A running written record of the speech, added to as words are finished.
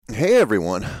Hey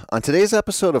everyone, on today's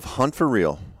episode of Hunt for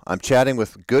Real, I'm chatting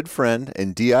with good friend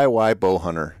and DIY bow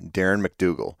hunter Darron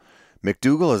McDougal.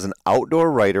 McDougal is an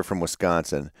outdoor writer from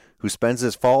Wisconsin who spends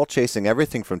his fall chasing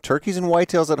everything from turkeys and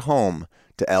whitetails at home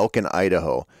to elk in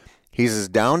Idaho. He's as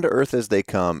down to earth as they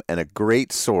come and a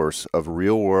great source of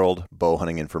real world bow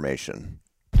hunting information.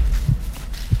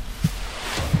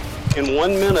 In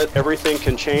 1 minute, everything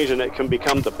can change and it can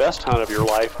become the best hunt of your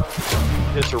life.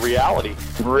 It's a reality.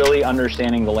 Really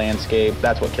understanding the landscape,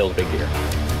 that's what kills big deer.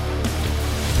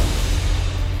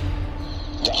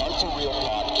 The Hunt for Real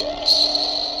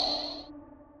podcast.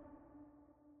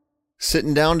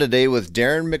 Sitting down today with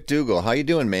Darron McDougal. How you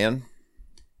doing, man?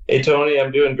 Hey Tony,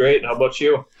 I'm doing great. How about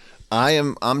you?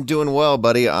 I'm doing well,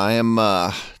 buddy. I am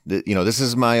this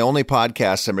is my only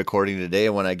podcast I'm recording today,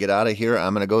 and when I get out of here,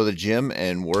 I'm going to go to the gym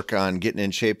and work on getting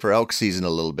in shape for elk season a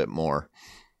little bit more.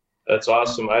 That's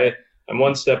awesome. I'm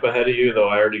one step ahead of you, though.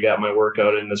 I already got my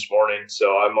workout in this morning,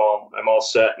 so I'm all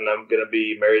set, and I'm going to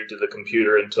be married to the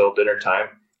computer until dinner time.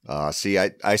 See,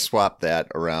 I swapped that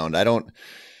around.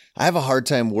 I have a hard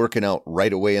time working out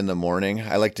right away in the morning.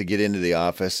 I like to get into the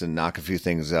office and knock a few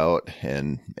things out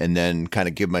and then kind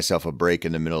of give myself a break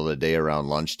in the middle of the day around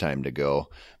lunchtime to go.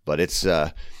 But it's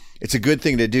a good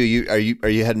thing to do. Are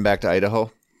you heading back to Idaho?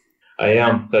 I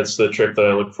am. That's the trip that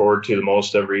I look forward to the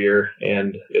most every year.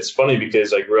 And it's funny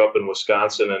because I grew up in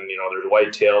Wisconsin and, there's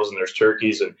whitetails and there's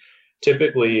turkeys. And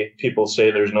typically people say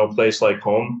there's no place like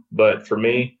home. But for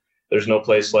me, there's no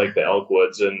place like the elk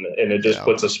woods. And it just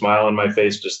puts a smile on my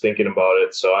face just thinking about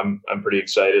it. So I'm pretty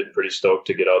excited and pretty stoked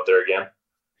to get out there again.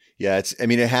 Yeah,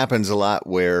 it happens a lot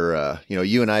where,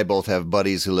 you and I both have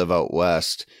buddies who live out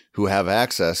west who have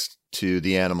access to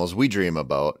the animals we dream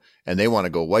about and they want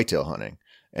to go whitetail hunting.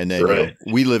 And then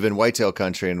we live in whitetail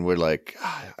country and we're like,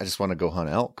 I just want to go hunt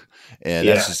elk. And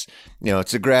that's just,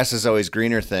 it's a grass is always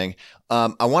greener thing.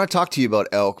 I want to talk to you about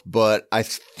elk, but I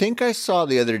think I saw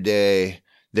the other day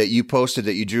that you posted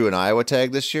that you drew an Iowa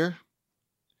tag this year.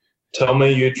 Tell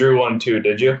me you drew one too,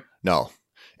 did you? No.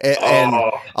 And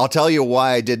I'll tell you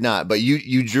why I did not, but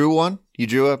you drew one? You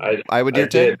drew a Iowa deer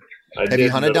tag? Have you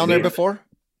hunted down there before?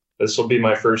 This will be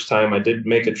my first time. I did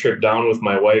make a trip down with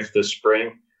my wife this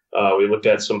spring. We looked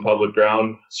at some public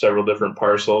ground, several different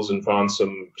parcels, and found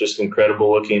some just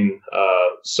incredible looking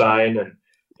sign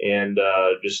and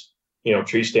just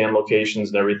tree stand locations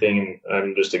and everything. And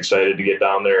I'm just excited to get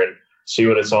down there and see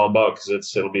what it's all about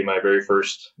because it'll be my very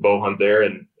first bow hunt there,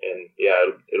 and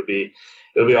it'll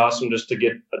be awesome just to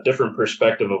get a different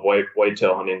perspective of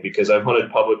whitetail hunting because I've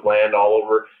hunted public land all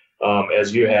over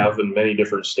as you have in many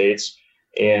different states.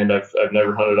 And I've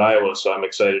never hunted Iowa, so I'm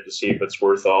excited to see if it's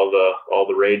worth all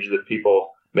the rage that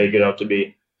people make it out to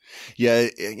be. Yeah,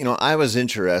 Iowa's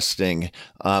interesting.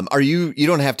 You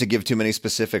don't have to give too many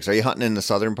specifics. Are you hunting in the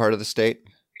southern part of the state?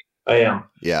 I am.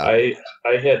 Yeah. I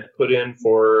had put in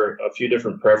for a few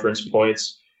different preference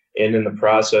points, and in the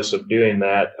process of doing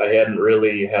that, I hadn't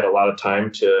really had a lot of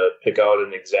time to pick out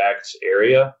an exact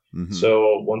area. Mm-hmm.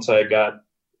 So once I got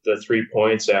the 3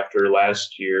 points after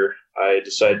last year, I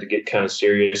decided to get kind of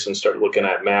serious and start looking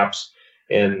at maps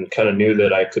and kind of knew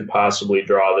that I could possibly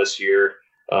draw this year.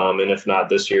 And if not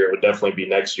this year, it would definitely be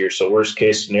next year. So worst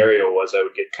case scenario was I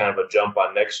would get kind of a jump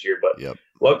on next year. But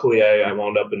Luckily, I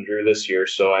wound up and drew this year.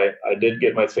 So I did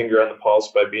get my finger on the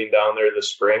pulse by being down there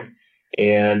this spring.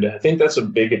 And I think that's a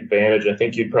big advantage. I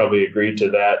think you'd probably agree to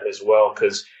that as well.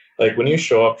 Because like when you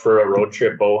show up for a road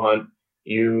trip bow hunt,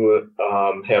 you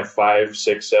have 5,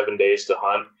 6, 7 days to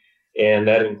hunt. And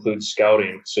that includes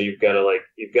scouting. So you've got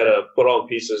to put all the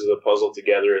pieces of the puzzle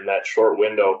together in that short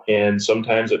window. And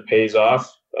sometimes it pays off,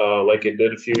 like it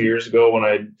did a few years ago when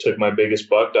I took my biggest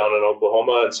buck down in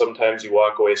Oklahoma. And sometimes you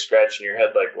walk away scratching your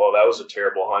head like, well, that was a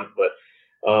terrible hunt. But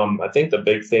I think the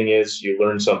big thing is you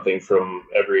learn something from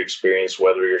every experience,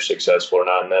 whether you're successful or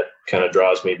not. And that kind of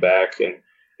draws me back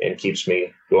and keeps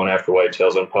me going after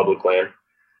whitetails on public land.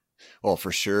 Well,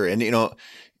 for sure. And,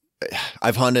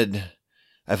 I've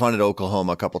hunted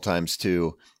Oklahoma a couple times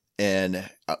too. And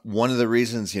one of the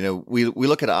reasons, we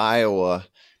look at Iowa,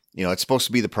 it's supposed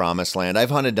to be the promised land.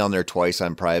 I've hunted down there twice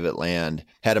on private land,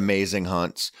 had amazing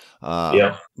hunts.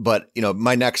 But,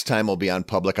 my next time will be on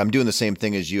public. I'm doing the same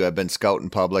thing as you. I've been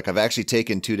scouting public. I've actually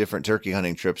taken 2 different turkey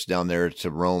hunting trips down there to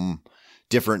roam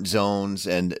different zones.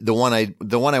 And the one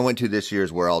I went to this year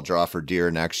is where I'll draw for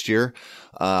deer next year.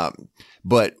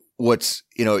 But what's,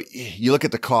 you look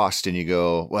at the cost and you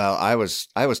go, well,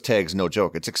 Iowa's tags, no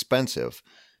joke. It's expensive,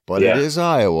 but it is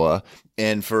Iowa.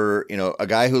 And for, a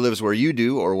guy who lives where you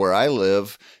do or where I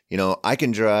live, I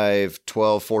can drive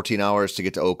 12, 14 hours to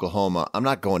get to Oklahoma. I'm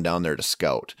not going down there to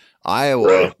scout.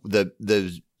 Iowa,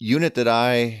 the unit that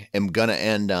I am going to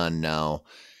end on now,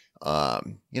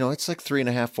 it's like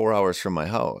 3.5, 4 hours from my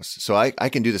house. So I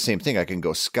can do the same thing. I can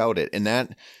go scout it. And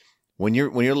that, when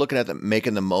you're looking at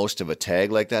making the most of a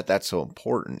tag like that, that's so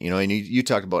important, and you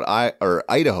talked about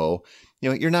Idaho.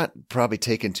 You're not probably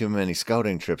taking too many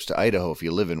scouting trips to Idaho if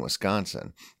you live in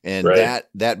Wisconsin. And right.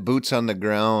 that boots on the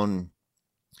ground,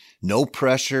 no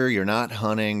pressure, you're not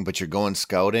hunting, but you're going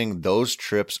scouting. Those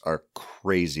trips are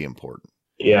crazy important.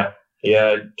 Yeah,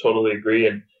 I totally agree.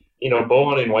 And, bow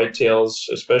hunting whitetails,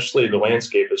 especially the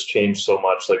landscape has changed so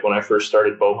much. Like when I first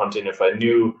started bow hunting, if I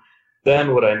knew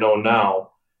then what I know now,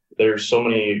 there's so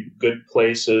many good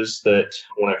places that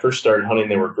when I first started hunting,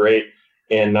 they were great.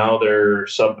 And now they're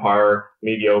subpar,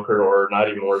 mediocre, or not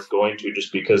even worth going to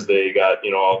just because they got,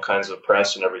 all kinds of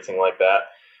press and everything like that.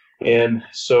 And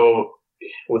so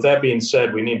with that being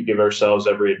said, we need to give ourselves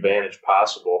every advantage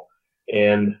possible.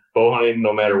 And bow hunting,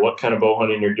 no matter what kind of bow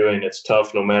hunting you're doing, it's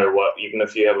tough no matter what. Even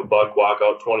if you have a buck walk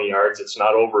out 20 yards, it's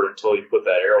not over until you put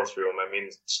that arrow through him. I mean,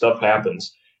 stuff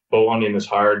happens. Bow hunting is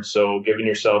hard. So giving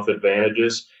yourself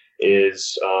advantages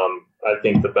is, I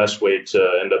think, the best way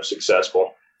to end up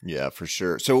successful. Yeah, for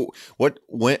sure. So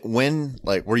when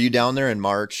were you down there in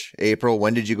March, April?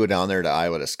 When did you go down there to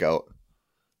Iowa to scout?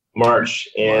 March.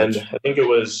 And I think it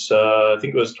was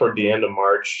toward the end of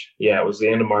March. Yeah, it was the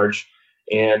end of March.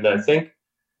 And I think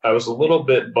I was a little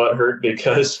bit butthurt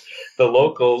because the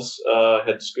locals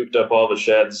had scooped up all the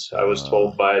sheds. I was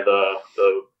told by the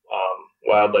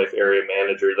wildlife area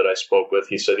manager that I spoke with.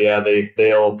 He said, yeah,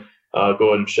 they'll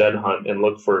go and shed hunt and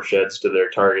look for sheds to their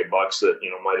target bucks that,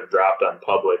 might have dropped on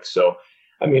public. So,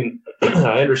 I mean,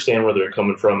 I understand where they're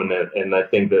coming from, and I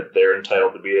think that they're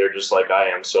entitled to be there just like I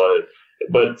am. So,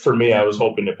 but for me, I was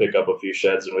hoping to pick up a few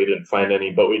sheds, and we didn't find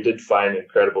any, but we did find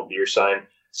incredible deer sign,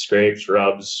 scrapes,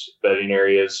 rubs, bedding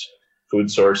areas,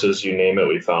 food sources, you name it,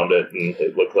 we found it, and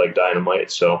it looked like dynamite.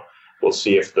 So we'll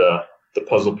see if the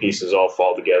puzzle pieces all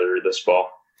fall together this fall.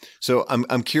 So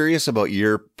I'm curious about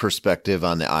your perspective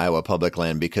on the Iowa public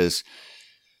land because,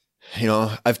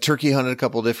 I've turkey hunted a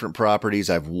couple different properties.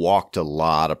 I've walked a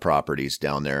lot of properties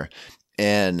down there,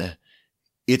 and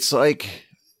it's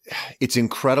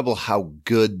incredible how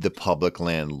good the public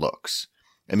land looks.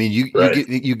 I mean,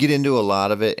 you get into a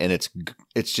lot of it, and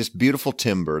it's just beautiful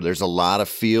timber. There's a lot of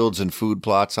fields and food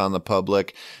plots on the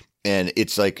public, and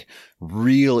it's like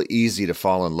real easy to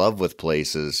fall in love with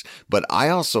places. But I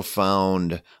also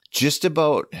found just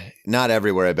about, not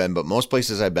everywhere I've been, but most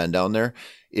places I've been down there,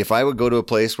 if I would go to a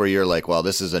place where you're like, well,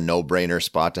 this is a no-brainer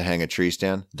spot to hang a tree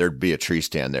stand, there'd be a tree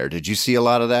stand there. Did you see a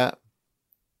lot of that?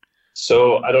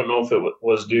 So I don't know if it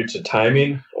was due to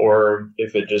timing or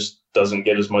if it just doesn't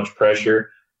get as much pressure,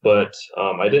 but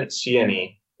I didn't see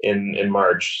any in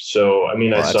March. So, I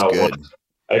mean, I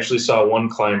actually saw one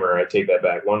climber. I take that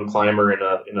back. One climber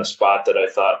in a spot that I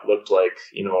thought looked like,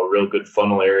 a real good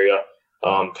funnel area,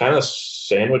 kind of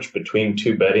sandwiched between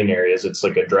two bedding areas. It's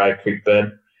like a dry creek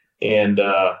bed, and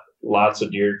lots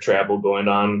of deer travel going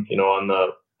on, on the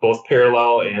both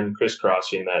parallel and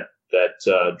crisscrossing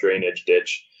that drainage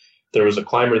ditch. There was a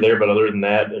climber there, but other than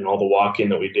that, and all the walking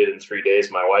that we did in 3 days,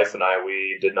 my wife and I,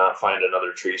 we did not find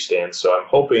another tree stand. So I'm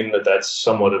hoping that that's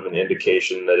somewhat of an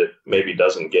indication that it maybe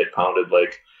doesn't get pounded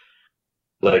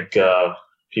like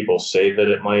people say that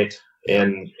it might.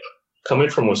 And coming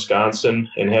from Wisconsin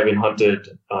and having hunted,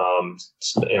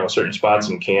 certain spots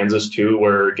in Kansas too,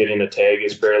 where getting a tag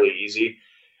is fairly easy,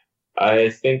 I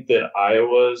think that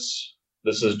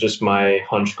this is just my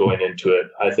hunch going into it,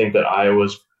 I think that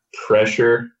Iowa's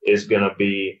pressure is going to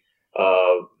be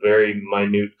very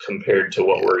minute compared to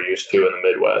what we're used to in the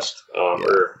Midwest,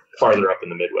 or farther up in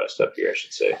the Midwest up here, I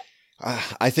should say.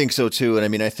 I think so too. And I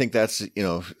mean, I think that's,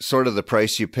 sort of the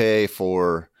price you pay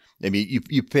for, I mean,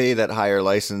 you pay that higher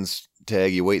license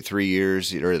tag, you wait 3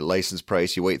 years, or the license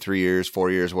price, you wait 3 years,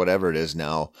 4 years, whatever it is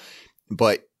now.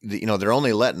 But, they're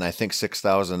only letting, I think,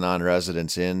 6,000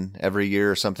 non-residents in every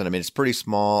year or something. I mean, it's pretty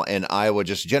small, and Iowa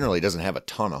just generally doesn't have a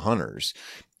ton of hunters.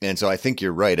 And so I think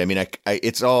you're right. I mean,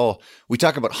 we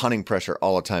talk about hunting pressure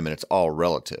all the time, and it's all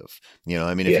relative.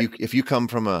 I mean, if you come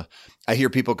from I hear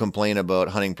people complain about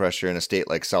hunting pressure in a state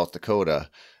like South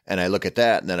Dakota, and I look at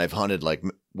that, and then I've hunted like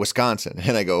Wisconsin,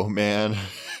 and I go, man,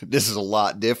 this is a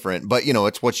lot different. But,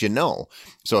 it's what you know.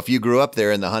 So if you grew up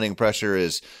there and the hunting pressure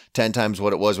is 10 times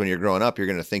what it was when you're growing up, you're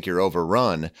going to think you're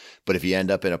overrun. But if you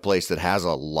end up in a place that has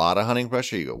a lot of hunting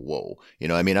pressure, you go, whoa.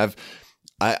 I mean,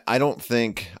 I don't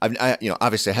think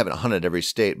obviously I haven't hunted every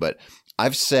state, but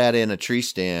I've sat in a tree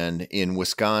stand in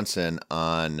Wisconsin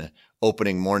on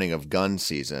opening morning of gun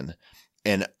season.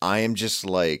 And I am just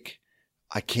like,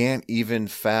 I can't even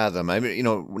fathom. I mean,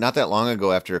 not that long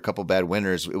ago, after a couple bad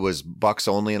winters, it was bucks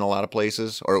only in a lot of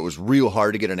places, or it was real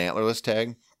hard to get an antlerless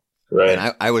tag. Right.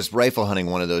 And I was rifle hunting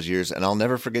one of those years, and I'll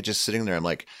never forget just sitting there. I'm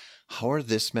like, how are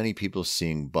this many people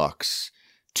seeing bucks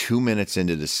 2 minutes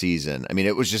into the season? I mean,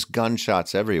 it was just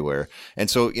gunshots everywhere. And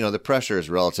so, the pressure is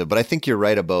relative, but I think you're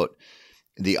right about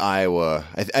the Iowa.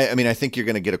 I mean, I think you're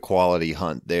going to get a quality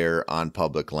hunt there on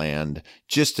public land,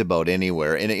 just about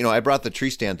anywhere. And, I brought the tree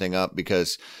stand thing up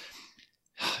because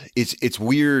it's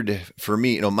weird for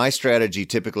me. My strategy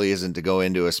typically isn't to go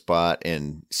into a spot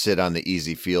and sit on the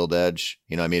easy field edge.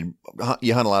 I mean,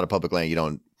 you hunt a lot of public land.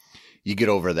 You get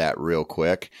over that real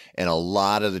quick. And a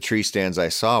lot of the tree stands I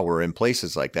saw were in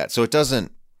places like that. So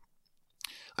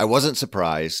I wasn't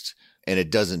surprised, and it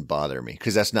doesn't bother me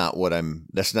because that's not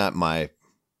my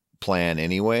plan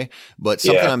anyway. But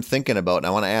something I'm thinking about, and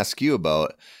I want to ask you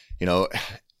about,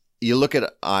 you look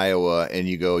at Iowa and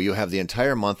you have the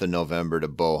entire month of November to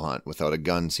bow hunt without a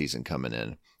gun season coming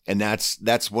in. And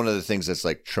that's one of the things that's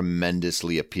like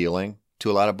tremendously appealing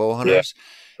to a lot of bow hunters.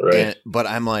 Yeah, right. But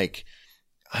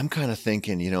I'm kind of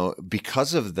thinking,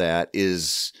 because of that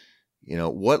is,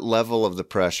 what level of the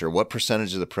pressure, what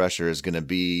percentage of the pressure is going to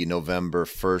be November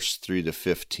 1st through the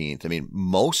 15th? I mean,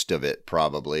 most of it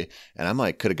probably. And I'm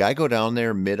like, could a guy go down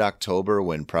there mid-October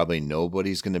when probably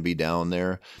nobody's going to be down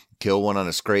there, kill one on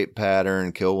a scrape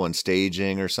pattern, kill one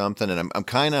staging or something? And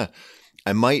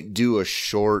I might do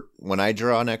when I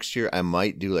draw next year, I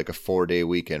might do like a 4-day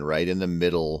weekend right in the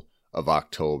middle of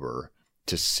October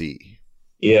to see.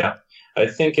 Yeah. I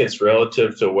think it's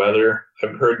relative to weather.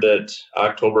 I've heard that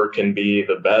October can be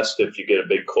the best if you get a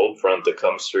big cold front that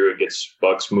comes through. It gets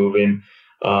bucks moving.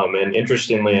 And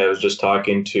interestingly, I was just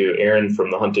talking to Aaron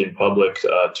from the Hunting Public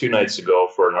 2 nights ago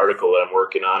for an article that I'm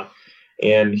working on.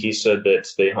 And he said that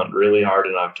they hunt really hard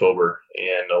in October.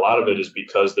 And a lot of it is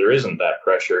because there isn't that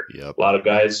pressure. Yep. A lot of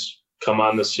guys come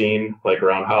on the scene like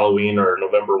around Halloween or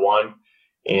November 1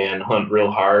 and hunt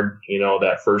real hard,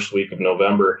 that first week of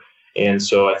November. And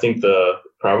so I think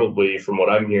probably from what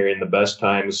I'm hearing, the best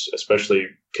times, especially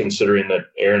considering that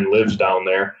Aaron lives down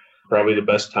there, probably the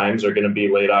best times are going to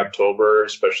be late October,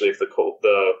 especially if the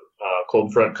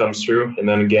cold front comes through. And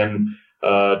then again,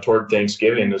 toward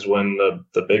Thanksgiving is when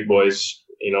the big boys,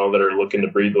 that are looking to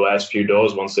breed the last few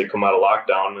does once they come out of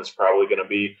lockdown, is probably going to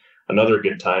be another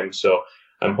good time. So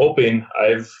I'm hoping.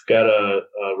 I've got a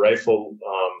rifle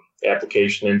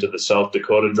application into the South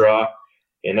Dakota draw.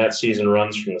 And that season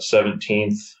runs from the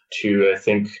 17th to, I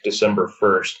think, December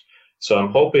 1st. So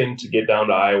I'm hoping to get down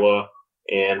to Iowa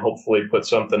and hopefully put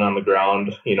something on the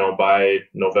ground, by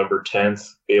November 10th,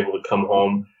 be able to come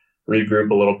home, regroup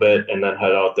a little bit, and then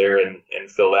head out there and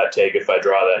fill that tag if I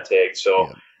draw that tag.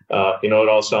 So, it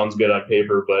all sounds good on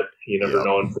paper, but you never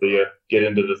know until you get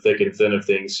into the thick and thin of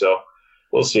things. So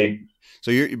we'll see.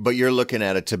 So you're looking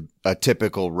at a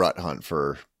typical rut hunt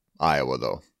for Iowa,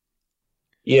 though.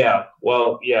 Yeah,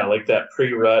 well, like that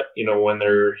pre-rut, when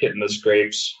they're hitting the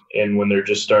scrapes and when they're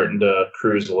just starting to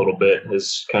cruise a little bit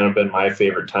has kind of been my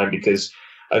favorite time, because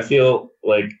I feel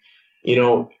like,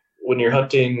 when you're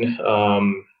hunting,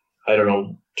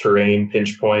 terrain,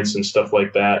 pinch points and stuff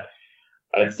like that,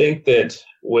 I think that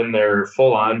when they're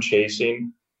full on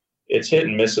chasing, it's hit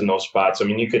and miss in those spots. I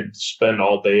mean, you could spend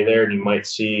all day there and you might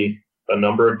see a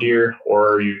number of deer,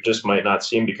 or you just might not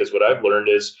see them, because what I've learned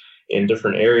is, in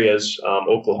different areas,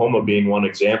 Oklahoma being one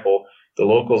example, the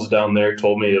locals down there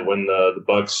told me that when the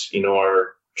bucks, are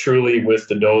truly with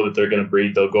the doe that they're going to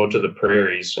breed, they'll go to the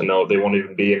prairies and they won't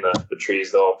even be in the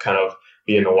trees. They'll kind of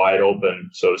be in the wide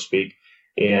open, so to speak.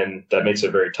 And that makes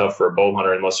it very tough for a bow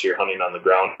hunter unless you're hunting on the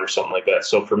ground or something like that.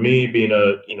 So for me, being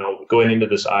going into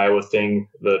this Iowa thing,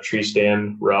 the tree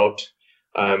stand route,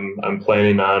 I'm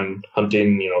planning on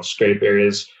hunting, scrape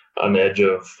areas on the edge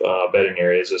of bedding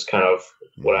areas is kind of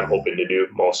what I'm hoping to do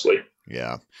mostly.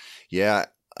 Yeah. Yeah.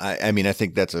 I mean, I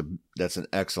think that's an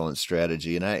excellent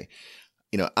strategy. And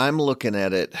I'm looking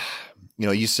at it,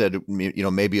 you said,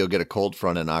 maybe you'll get a cold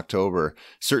front in October.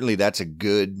 Certainly that's a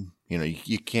good,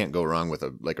 you can't go wrong with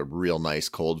a real nice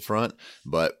cold front,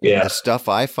 but the stuff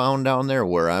I found down there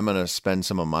where I'm going to spend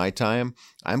some of my time,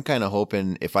 I'm kind of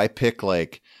hoping if I pick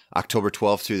like October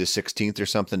 12th through the 16th or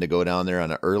something to go down there on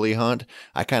an early hunt,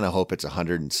 I kind of hope it's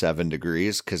 107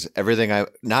 degrees, because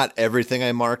not everything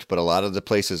I marked, but a lot of the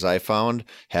places I found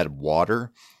had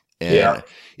water. And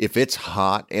if it's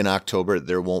hot in October,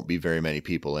 there won't be very many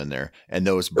people in there. And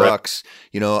those bucks,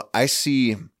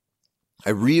 I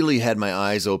really had my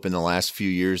eyes open the last few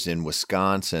years in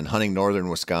Wisconsin, hunting northern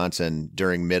Wisconsin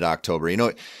during mid-October.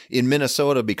 In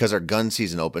Minnesota, because our gun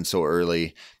season opened so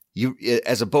early,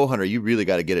 as a bow hunter, you really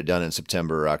got to get it done in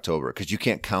September or October because you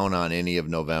can't count on any of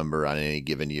November on any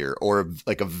given year, or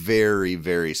like a very,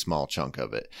 very small chunk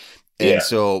of it. And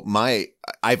so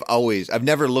I've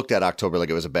never looked at October like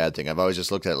it was a bad thing. I've always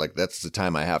just looked at it like that's the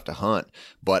time I have to hunt.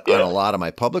 But on a lot of my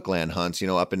public land hunts,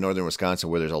 up in northern Wisconsin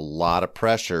where there's a lot of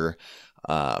pressure,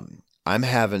 I'm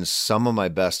having some of my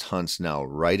best hunts now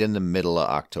right in the middle of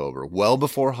October, well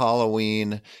before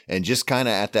Halloween, and just kind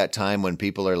of at that time when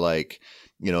people are like,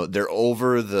 they're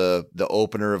over the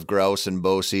opener of grouse and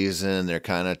bow season. They're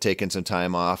kind of taking some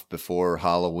time off before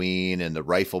Halloween and the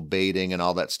rifle baiting and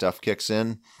all that stuff kicks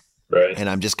in. Right. And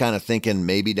I'm just kind of thinking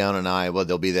maybe down in Iowa,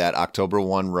 there'll be that October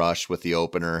 1 rush with the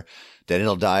opener. Then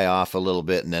it'll die off a little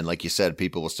bit. And then, like you said,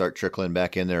 people will start trickling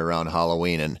back in there around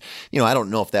Halloween. And, I don't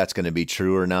know if that's going to be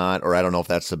true or not, or I don't know if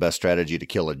that's the best strategy to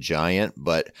kill a giant,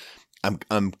 but I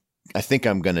think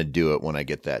I'm going to do it when I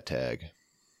get that tag.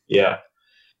 Yeah.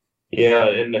 Yeah.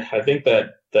 And I think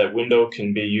that window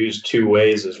can be used two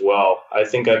ways as well. I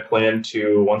think I plan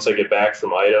to, once I get back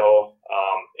from Idaho,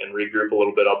 and regroup a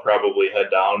little bit, I'll probably head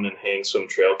down and hang some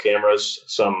trail cameras,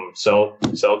 some cell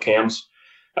cams.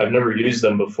 I've never used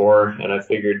them before, and I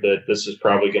figured that this is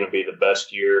probably going to be the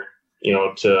best year,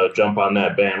 to jump on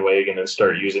that bandwagon and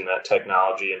start using that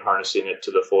technology and harnessing it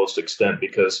to the fullest extent.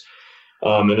 Because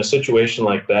in a situation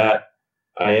like that,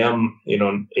 I am,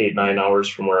 8-9 hours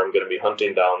from where I'm going to be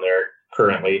hunting down there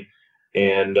currently,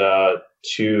 and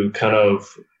to kind of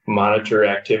monitor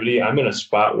activity, I'm in a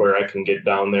spot where I can get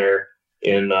down there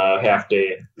in a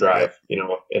half-day drive,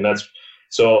 and that's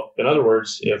so. In other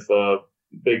words, if a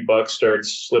big buck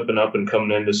starts slipping up and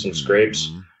coming into some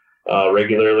scrapes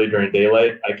regularly during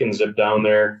daylight, I can zip down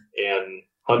there and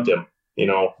hunt him,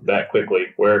 that quickly.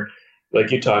 Where,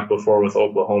 like you talked before with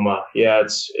Oklahoma,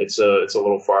 it's a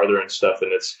little farther and stuff,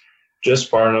 and it's just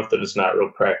far enough that it's not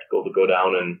real practical to go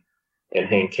down and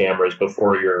hang cameras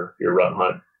before your rut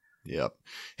hunt. Yep.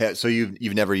 So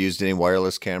you've never used any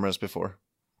wireless cameras before?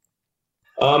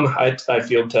 I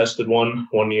field tested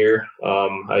one year.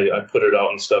 I put it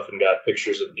out and stuff and got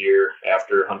pictures of deer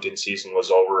after hunting season was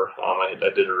over. I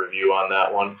did a review on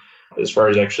that one. As far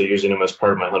as actually using them as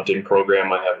part of my hunting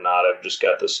program, I have not. I've just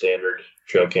got the standard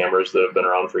trail cameras that have been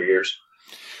around for years.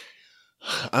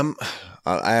 I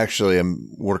actually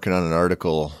am working on an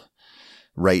article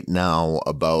right now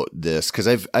about this because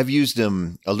I've used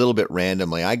them a little bit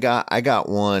randomly. I got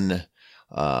one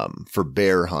for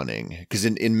bear hunting because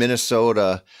in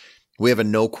Minnesota we have a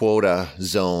no quota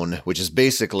zone, which is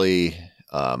basically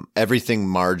everything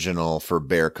marginal for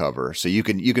bear cover. So you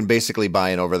can basically buy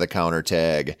an over the counter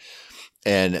tag,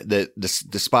 and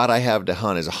the spot I have to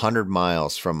hunt is 100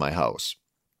 miles from my house.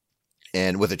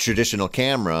 And with a traditional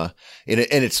camera, and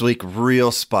it's like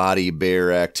real spotty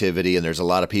bear activity, and there's a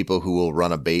lot of people who will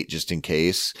run a bait just in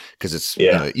case because it's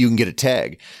you can get a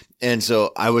tag. And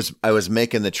so I was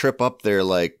making the trip up there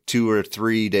like 2 or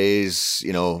 3 days,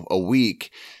 a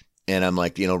week, and I'm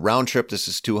like, round trip, this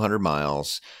is 200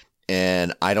 miles,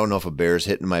 and I don't know if a bear's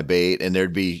hitting my bait, and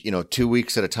there'd be 2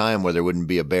 weeks at a time where there wouldn't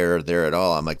be a bear there at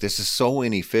all. I'm like, this is so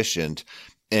inefficient,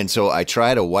 and so I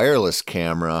tried a wireless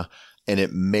camera. And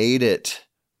it made it,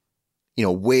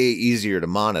 way easier to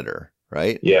monitor,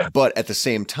 right? Yeah. But at the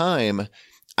same time,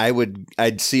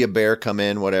 I'd see a bear come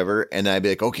in, whatever, and I'd be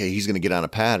like, okay, he's going to get on a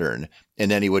pattern. And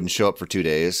then he wouldn't show up for 2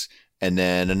 days. And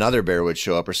then another bear would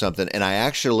show up or something. And I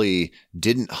actually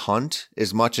didn't hunt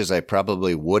as much as I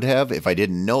probably would have if I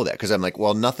didn't know that. Because I'm like,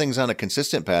 well, nothing's on a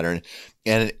consistent pattern.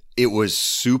 And it was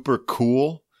super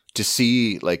cool to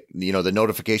see, like, the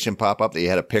notification pop up that you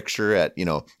had a picture at,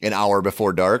 an hour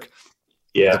before dark.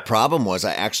 Yeah. The problem was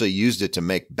I actually used it to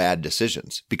make bad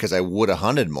decisions because I would have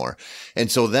hunted more. And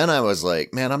so then I was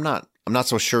like, man, I'm not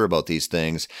so sure about these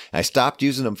things. I stopped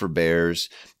using them for bears,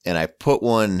 and I put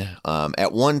one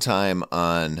at one time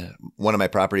on one of my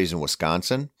properties in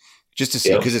Wisconsin just to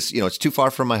see, because it's too far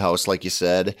from my house, like you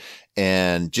said,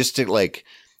 and just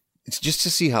to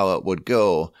see how it would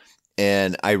go.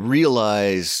 And I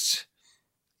realized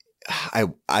I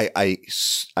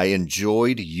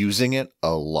enjoyed using it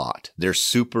a lot. They're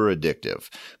super addictive,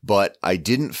 but I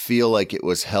didn't feel like it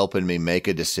was helping me make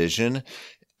a decision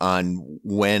on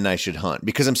when I should hunt,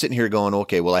 because I'm sitting here going,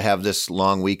 okay, well, I have this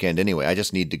long weekend anyway. I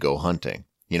just need to go hunting.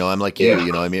 I'm like you,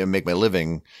 I make my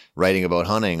living writing about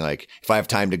hunting. Like if I have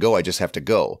time to go, I just have to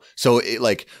go. So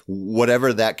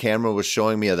whatever that camera was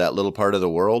showing me of that little part of the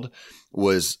world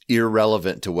was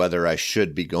irrelevant to whether I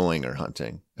should be going or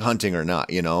hunting or not,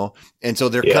 And so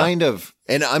they're kind of,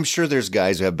 and I'm sure there's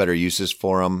guys who have better uses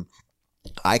for them.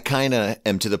 I kind of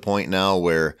am to the point now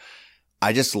where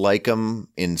I just like them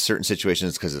in certain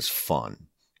situations because it's fun.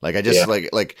 Like I just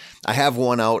like I have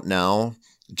one out now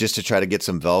just to try to get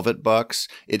some velvet bucks.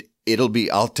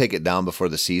 I'll take it down before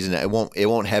the season. It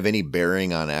won't have any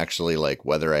bearing on actually like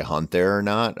whether I hunt there or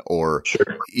not, or,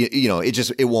 Sure.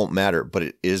 it won't matter, but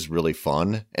it is really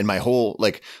fun. And my whole,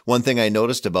 like, one thing I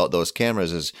noticed about those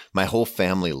cameras is my whole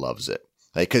family loves it.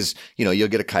 Like, cause you'll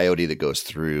get a coyote that goes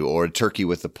through, or a turkey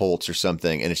with the pulse or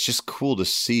something. And it's just cool to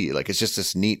see. Like, it's just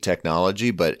this neat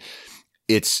technology, but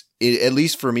at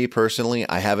least for me personally,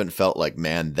 I haven't felt like,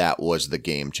 man, that was the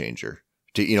game changer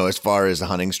to, as far as the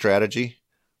hunting strategy.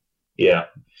 Yeah.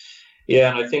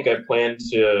 Yeah. And I think I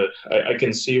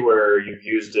can see where you've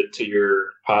used it to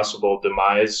your possible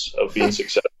demise of being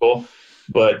successful,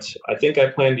 but I think I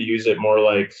plan to use it more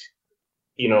like,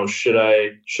 should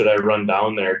I run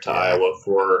down there to Iowa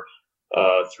for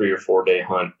a 3 or 4 day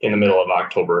hunt in the middle of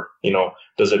October?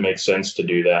 Does it make sense to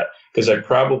do that? Because I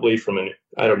probably from a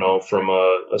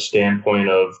standpoint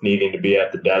of needing to be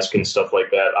at the desk and stuff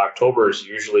like that, October is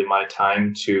usually my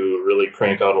time to really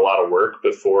crank out a lot of work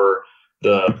before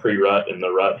the pre-rut and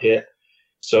the rut hit.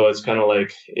 So it's kind of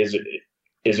like, is it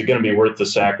going to be worth the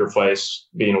sacrifice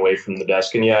being away from the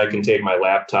desk? And I can take my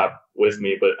laptop with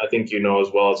me, but I think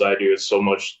as well as I do, it's so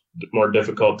much more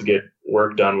difficult to get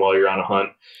work done while you're on a hunt.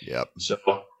 Yep. So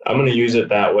I'm going to use it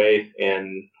that way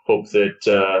and hope that,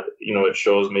 it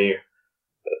shows me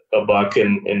a buck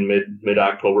in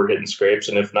mid-October hitting scrapes.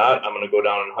 And if not, I'm going to go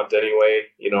down and hunt anyway,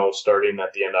 starting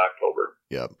at the end of October.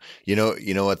 Yep. You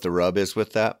know what the rub is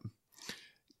with that?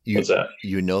 What's that?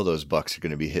 Those bucks are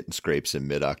going to be hitting scrapes in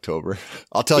mid-October.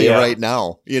 I'll tell you right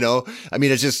now,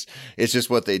 it's just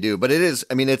what they do, but it is,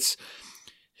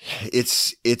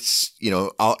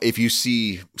 if you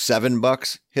see 7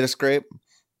 bucks hit a scrape,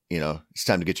 it's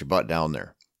time to get your butt down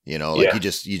there, you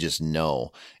just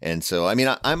know. And so,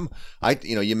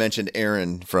 you mentioned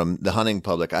Aaron from the hunting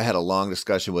public. I had a long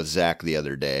discussion with Zach the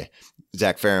other day,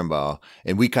 Zach Fehrenbaugh,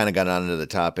 and we kind of got onto the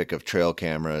topic of trail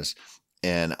cameras.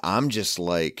 And I'm just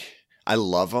like, I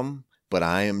love them, but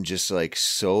I am just like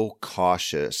so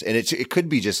cautious. And it could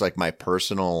be just like my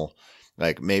personal,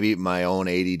 like maybe my own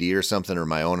ADD or something, or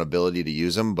my own ability to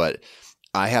use them. But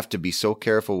I have to be so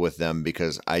careful with them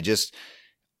because I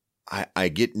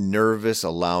get nervous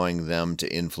allowing them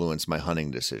to influence my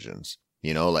hunting decisions.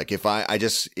 Like if I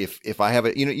have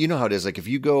it, you know how it is. Like if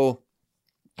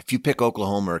you pick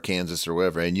Oklahoma or Kansas or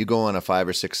wherever, and you go on a 5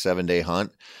 or 6, 7 day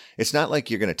hunt, it's not like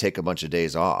you're going to take a bunch of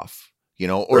days off,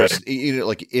 or right.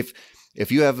 Like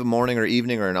if you have a morning or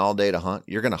evening or an all day to hunt,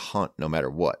 you're going to hunt no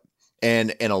matter what.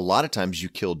 And a lot of times you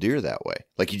kill deer that way.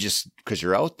 Like because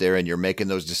you're out there and you're making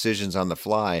those decisions on the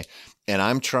fly. And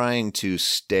I'm trying to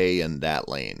stay in that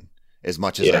lane as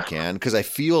much as I can. Cause I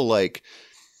feel like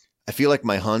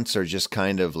my hunts are just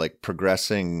kind of like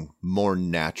progressing more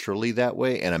naturally that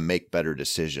way, and I make better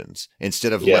decisions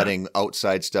instead of letting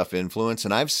outside stuff influence.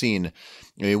 And I've seen,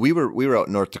 we were out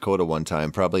in North Dakota one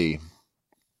time, probably,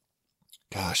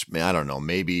 gosh, man, I don't know,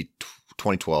 maybe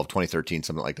 2012, 2013,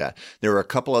 something like that. There were a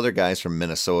couple other guys from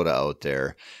Minnesota out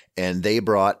there, and they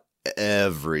brought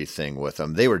everything with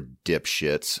them. They were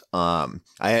dipshits.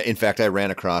 In fact, I ran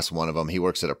across one of them. He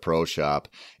works at a pro shop,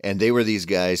 and they were these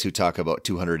guys who talk about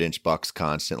 200-inch bucks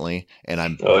constantly. And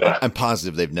I'm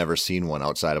positive they've never seen one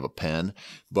outside of a pen,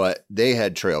 but they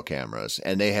had trail cameras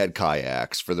and they had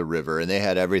kayaks for the river and they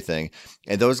had everything.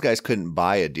 And those guys couldn't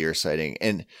buy a deer sighting.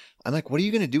 And I'm like, what are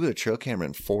you going to do with a trail camera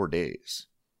in 4 days?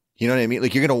 You know what I mean?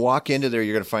 Like you're going to walk into there,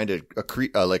 you're going to find a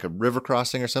creek, like a river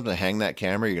crossing or something, hang that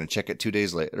camera. You're going to check it 2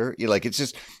 days later.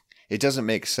 It doesn't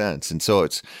make sense. And so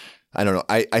I don't know.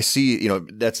 I see,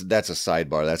 that's a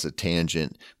sidebar. That's a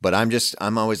tangent, but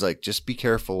I'm always like, just be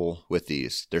careful with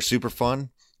these. They're super fun,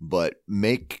 but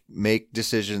make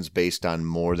decisions based on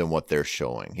more than what they're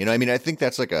showing. I think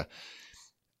that's like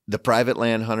the private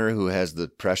land hunter who has the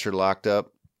pressure locked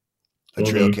up. A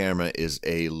trail camera is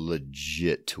a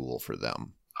legit tool for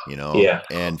them.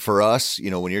 And for us,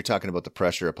 when you're talking about the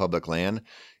pressure of public land,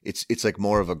 it's like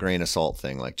more of a grain of salt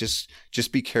thing. Like just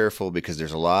be careful because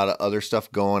there's a lot of other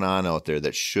stuff going on out there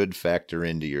that should factor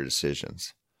into your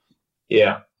decisions.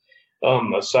 Yeah.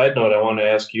 A side note I want to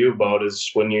ask you about is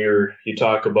when you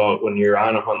talk about when you're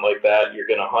on a hunt like that, you're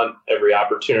going to hunt every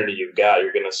opportunity you've got.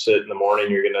 You're going to sit in the morning,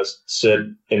 you're going to sit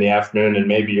in the afternoon, and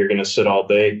maybe you're going to sit all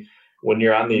day. When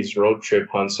you're on these road trip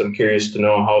hunts, I'm curious to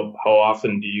know how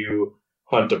often do you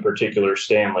hunt a particular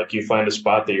stand? Like you find a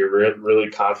spot that you're really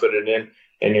confident in,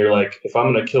 and you're like, if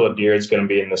I'm going to kill a deer, it's going to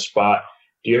be in this spot.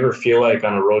 Do you ever feel like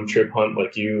on a road trip hunt,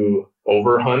 like you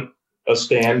overhunt a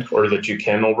stand or that you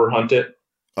can overhunt it?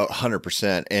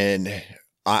 100%. And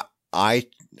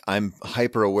I'm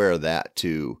hyper aware of that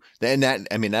too. And that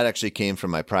actually came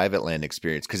from my private land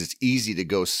experience because it's easy to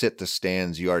go sit the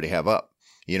stands you already have up.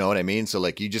 You know what I mean? So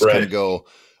like you just kind of go,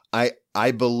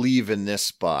 I believe in this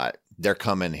spot. They're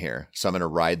coming here. So I'm going to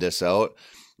ride this out.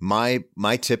 My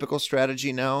typical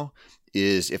strategy now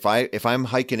is if I'm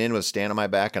hiking in with a stand on my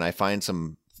back and I find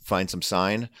some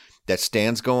sign, that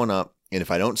stand's going up. And if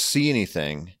I don't see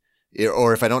anything,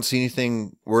 or if I don't see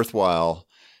anything worthwhile,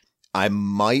 I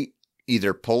might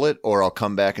either pull it or I'll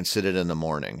come back and sit it in the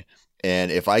morning.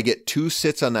 And if I get 2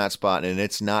 sits on that spot and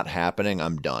it's not happening,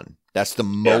 I'm done. That's the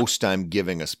most I'm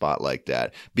giving a spot like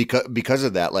that. Because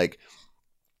of that, like,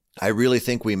 I really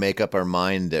think we make up our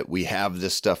mind that we have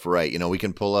this stuff right. You know, we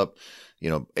can pull up, you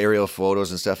know, aerial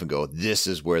photos and stuff and go, this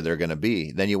is where they're going to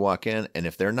be. Then you walk in, and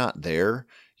if they're not there,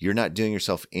 you're not doing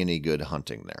yourself any good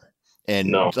hunting there.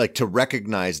 And like to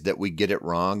recognize that we get it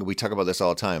wrong. We talk about this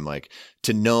all the time, like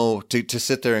to know, to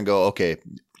sit there and go, okay,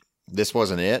 this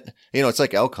wasn't it. You know, it's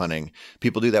like elk hunting.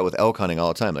 People do that with elk hunting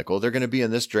all the time. Like, well, they're going to be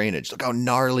in this drainage. Look how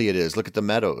gnarly it is. Look at the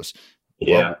meadows.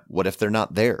 Yeah. Well, what if they're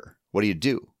not there? What do you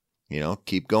do? You know,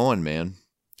 keep going, man.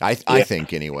 I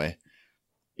think anyway.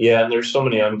 Yeah. And there's so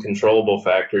many uncontrollable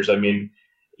factors. I mean,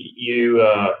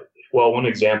 one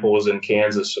example was in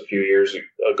Kansas a few years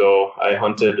ago. I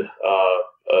hunted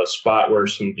a spot where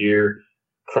some deer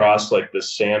crossed like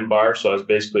this sandbar. So I was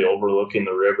basically overlooking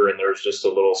the river, and there was just a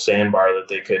little sandbar that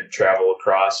they could travel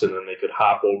across, and then they could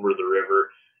hop over the river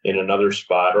in another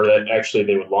spot, or that actually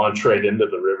they would launch right into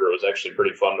the river. It was actually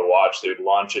pretty fun to watch. They would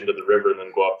launch into the river and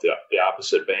then go up the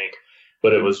opposite bank.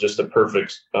 But it was just a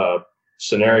perfect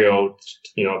scenario,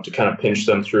 you know, to kind of pinch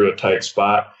them through a tight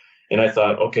spot. And I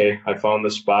thought, okay, I found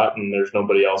this spot and there's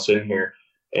nobody else in here.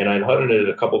 And I'd hunted it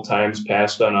a couple times,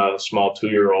 passed on a small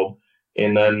 2-year-old.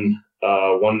 And then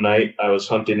one night I was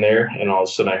hunting there, and all of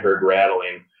a sudden I heard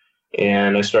rattling.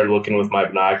 And I started looking with my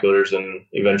binoculars and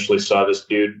eventually saw this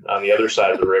dude on the other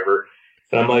side of the river.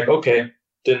 And I'm like, okay,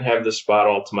 didn't have this spot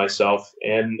all to myself.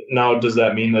 And now, does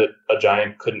that mean that a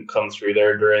giant couldn't come through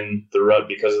there during the rut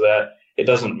because of that? It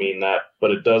doesn't mean that,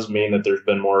 but it does mean that there's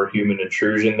been more human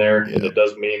intrusion there. Yeah. And it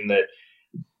does mean that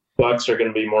bucks are going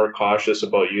to be more cautious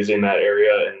about using that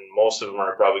area. And most of them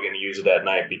are probably going to use it at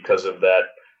night because of that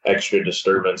extra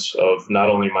disturbance of not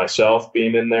only myself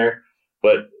being in there,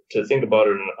 but to think about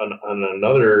it on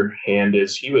another hand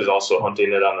is he was also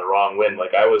hunting it on the wrong wind.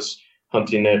 Like I was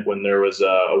hunting it when there was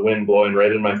a wind blowing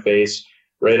right in my face,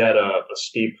 right at a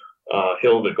steep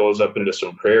hill that goes up into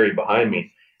some prairie behind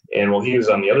me. And well, he was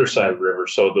on the other side of the river.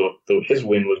 So his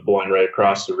wind was blowing right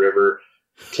across the river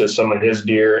to some of his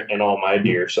deer and all my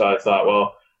deer. So I thought,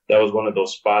 well, that was one of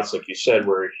those spots, like you said,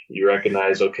 where you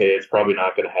recognize, okay, it's probably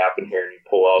not going to happen here, and you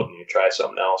pull out and you try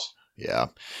something else. Yeah,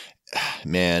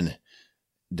 man,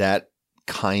 that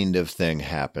kind of thing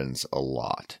happens a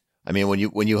lot. I mean,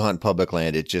 when you hunt public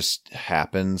land, it just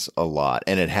happens a lot,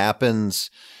 and it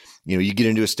happens. You know, you get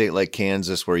into a state like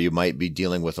Kansas where you might be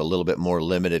dealing with a little bit more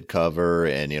limited cover,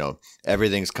 and you know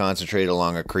everything's concentrated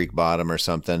along a creek bottom or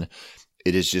something.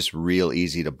 It is just real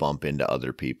easy to bump into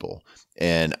other people.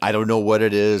 And I don't know what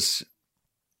it is.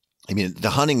 I mean, the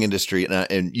hunting industry,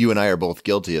 and you and I are both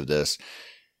guilty of this.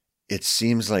 It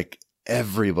seems like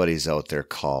everybody's out there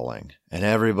calling and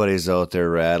everybody's out there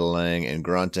rattling and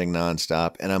grunting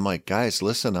nonstop. And I'm like, guys,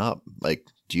 listen up. Like,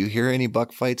 do you hear any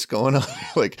buck fights going on?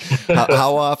 Like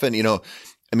how often, you know,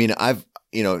 I mean, I've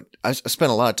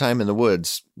spent a lot of time in the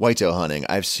woods, whitetail hunting.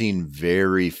 I've seen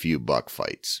very few buck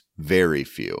fights, very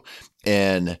few.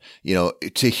 And, you know,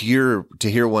 to hear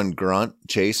one grunt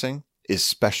chasing is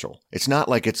special. It's not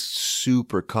like it's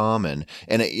super common.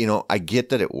 And, you know, I get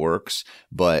that it works,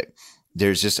 but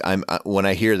there's just, when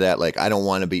I hear that, like, I don't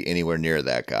want to be anywhere near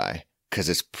that guy because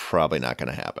it's probably not going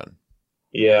to happen.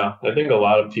 Yeah. I think a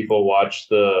lot of people watch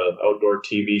the outdoor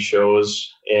TV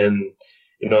shows, and,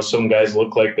 you know, some guys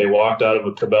look like they walked out of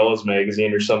a Cabela's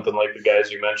magazine or something, like the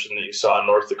guys you mentioned that you saw in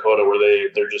North Dakota, where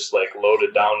they're just like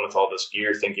loaded down with all this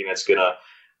gear thinking it's going to,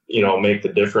 you know, make the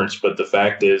difference. But the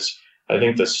fact is, I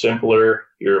think the simpler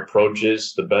your approach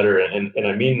is, the better. And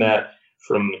I mean that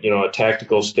from, you know, a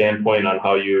tactical standpoint on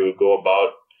how you go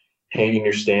about hanging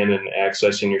your stand and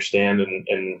accessing your stand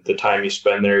and the time you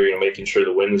spend there, you know, making sure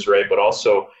the wind is right, but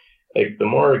also, like, the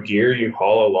more gear you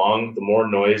haul along, the more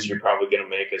noise you're probably going to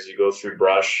make as you go through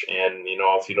brush. And, you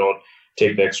know, if you don't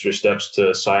take the extra steps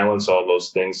to silence all those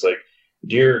things, like,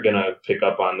 deer are going to pick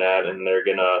up on that, and they're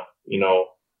going to, you know,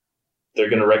 they're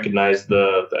going to recognize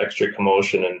the extra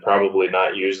commotion and probably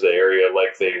not use the area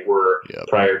like they were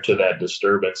prior to that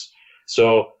disturbance.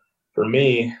 So for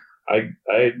me,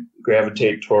 I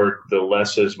gravitate toward the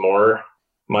less is more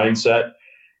mindset.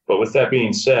 But with that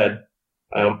being said,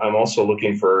 I'm also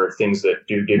looking for things that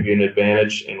do give you an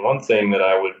advantage. And one thing that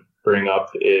I would bring up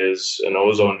is an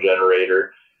ozone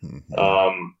generator.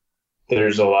 Mm-hmm.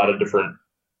 there's a lot of different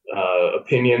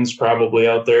opinions probably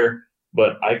out there,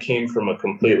 but I came from a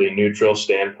completely neutral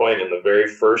standpoint. In the very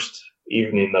first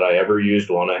evening that I ever used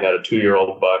one, I had a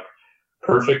 2-year-old buck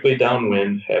perfectly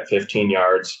downwind at 15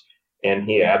 yards, and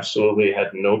he absolutely had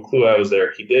no clue I was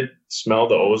there. He did smell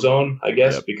the ozone, I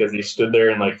guess, because he stood there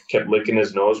and like kept licking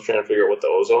his nose trying to figure out what the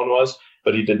ozone was,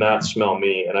 but he did not smell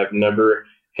me. And I've never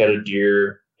had a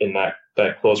deer in that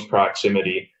close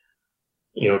proximity,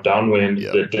 downwind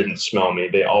that didn't smell me.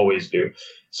 They always do.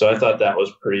 So I thought that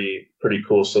was pretty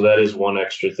cool. So that is one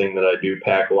extra thing that I do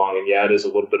pack along. And yeah, it is a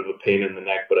little bit of a pain in the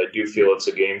neck, but I do feel it's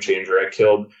a game changer. I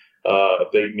killed a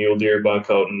big mule deer buck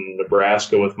out in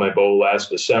Nebraska with my bow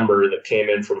last December that came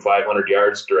in from 500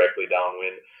 yards directly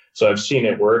downwind. So I've seen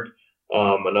it work.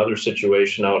 Another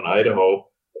situation out in Idaho,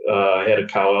 I had a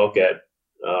cow elk at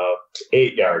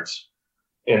 8 yards,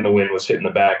 and the wind was hitting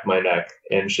the back of my neck.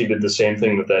 And she did the same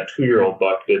thing that 2-year-old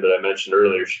buck did that I mentioned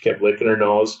earlier. She kept licking her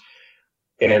nose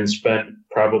and spent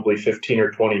probably 15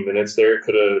 or 20 minutes there.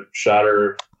 Could have shot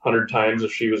her 100 times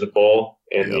if she was a bull.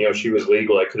 And, she was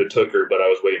legal. I could have took her, but I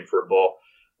was waiting for a bull.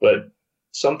 But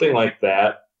something like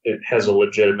that, it has a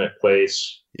legitimate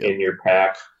place in your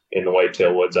pack in the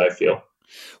whitetail woods, I feel.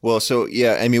 Well, so,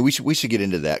 yeah, I mean, we should get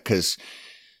into that because,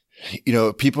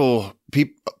 people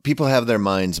have their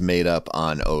minds made up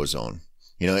on ozone,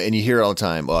 and you hear it all the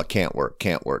time, well, it can't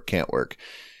work.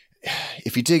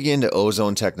 If you dig into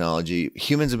ozone technology,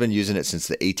 humans have been using it since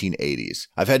the 1880s.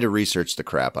 I've had to research the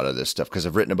crap out of this stuff because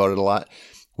I've written about it a lot.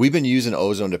 We've been using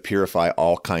ozone to purify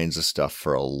all kinds of stuff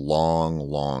for a long,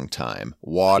 long time.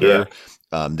 Water,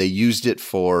 they used it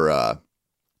for,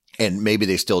 and maybe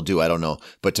they still do, I don't know,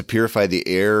 but to purify the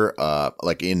air,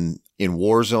 like in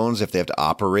war zones, if they have to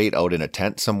operate out in a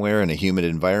tent somewhere in a humid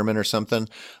environment or something.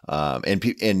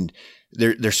 And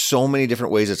there's so many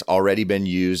different ways it's already been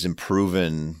used and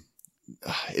proven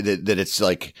that it's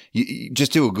like, you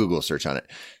just do a Google search on it.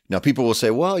 Now people will say,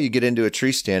 well, you get into a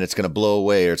tree stand, it's going to blow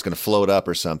away or it's going to float up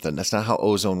or something. That's not how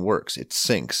ozone works. It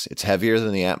sinks. It's heavier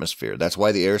than the atmosphere. That's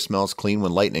why the air smells clean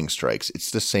when lightning strikes.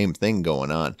 It's the same thing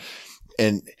going on.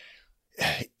 And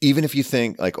even if you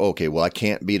think like, okay, well, I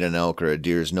can't beat an elk or a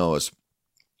deer's nose,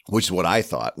 which is what I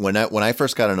thought. When I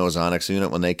first got an ozonics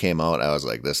unit, when they came out, I was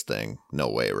like, this thing, no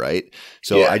way, right?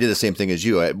 So I did the same thing as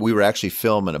you. We were actually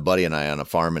filming, a buddy and I, on a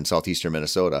farm in southeastern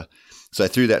Minnesota. So I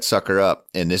threw that sucker up,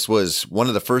 and this was one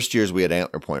of the first years we had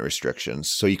antler point restrictions.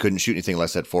 So you couldn't shoot anything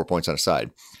less than 4 points on a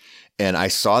side. And I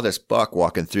saw this buck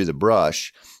walking through the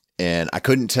brush, and I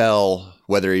couldn't tell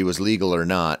whether he was legal or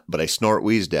not, but I snort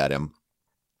wheezed at him.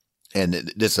 And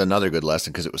this is another good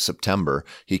lesson because it was September.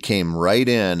 He came right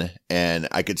in, and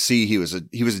I could see he was a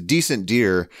decent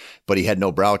deer, but he had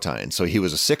no brow tine. So he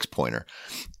was a 6-pointer.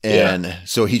 And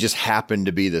so he just happened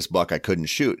to be this buck I couldn't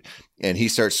shoot. And he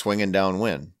starts swinging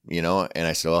downwind, and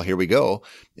I said, well, here we go.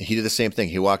 He did the same thing.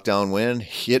 He walked downwind,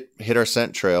 hit our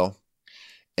scent trail,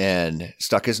 and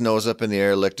stuck his nose up in the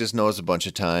air, licked his nose a bunch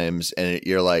of times. And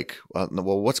you're like,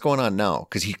 well, what's going on now?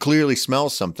 Because he clearly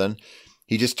smells something.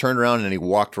 He just turned around and he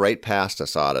walked right past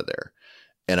us out of there.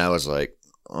 And I was like,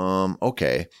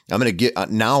 okay, I'm going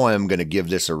to give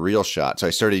this a real shot. So I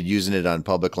started using it on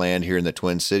public land here in the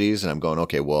Twin Cities, and I'm going,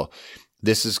 okay, well,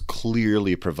 this is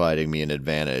clearly providing me an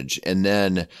advantage. And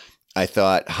then I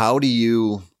thought, how do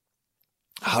you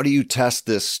test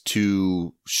this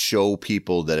to show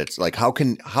people that it's like,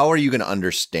 how are you going to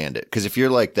understand it? Because if you're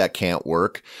like, that can't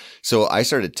work. So I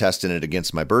started testing it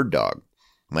against my bird dog.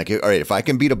 I'm like, all right, if I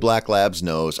can beat a black lab's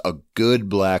nose, a good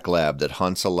black lab that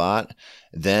hunts a lot,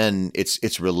 then it's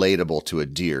relatable to a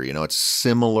deer. It's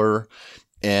similar.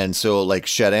 And so like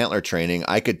shed antler training,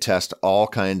 I could test all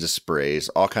kinds of sprays,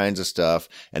 all kinds of stuff.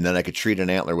 And then I could treat an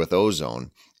antler with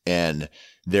ozone. And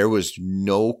there was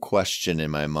no question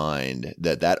in my mind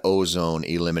that ozone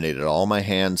eliminated all my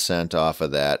hand scent off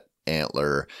of that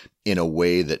antler in a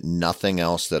way that nothing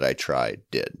else that I tried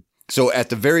did. So at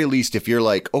the very least, if you're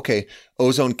like, okay,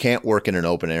 ozone can't work in an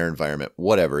open air environment,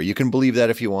 whatever, you can believe that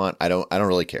if you want. I don't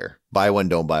really care. Buy one,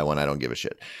 don't buy one. I don't give a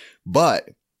shit.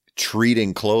 But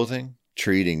treating clothing,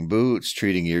 treating boots,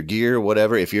 treating your gear,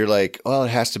 whatever, if you're like, well, it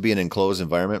has to be an enclosed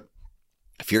environment.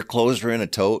 If your clothes are in a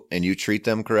tote and you treat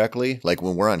them correctly, like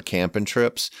when we're on camping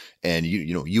trips and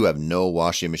you have no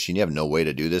washing machine, you have no way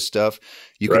to do this stuff,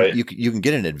 you can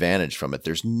get an advantage from it.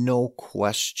 There's no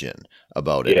question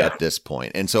about it at this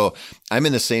point. And so I'm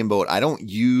in the same boat.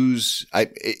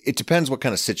 It depends what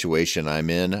kind of situation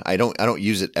I'm in. I don't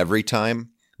use it every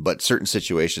time, but certain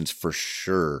situations for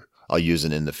sure I'll use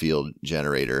an in the field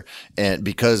generator. And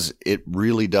because it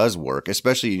really does work,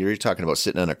 especially you're talking about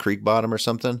sitting on a creek bottom or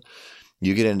something.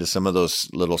 You get into some of those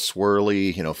little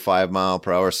swirly, 5 mile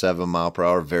per hour, 7 mile per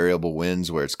hour variable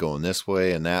winds where it's going this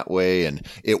way and that way. And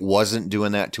it wasn't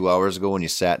doing that 2 hours ago when you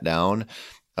sat down.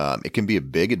 It can be a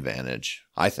big advantage,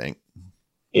 I think.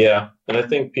 Yeah. And I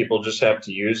think people just have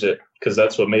to use it, because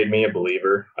that's what made me a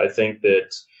believer. I think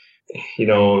that,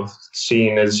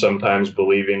 seeing is sometimes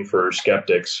believing for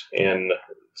skeptics. And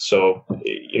so,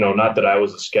 not that I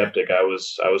was a skeptic, I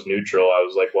was neutral. I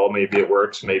was like, well, maybe it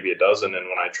works, maybe it doesn't. And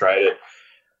when I tried it,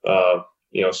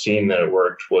 seeing that it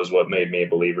worked was what made me a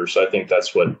believer. So I think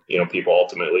that's what, people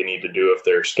ultimately need to do. If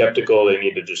they're skeptical, they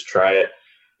need to just try it.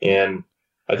 And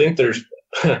I think there's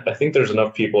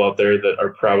enough people out there that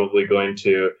are probably going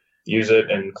to use it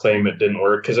and claim it didn't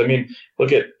work. Because,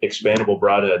 look at expandable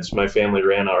broadheads. My family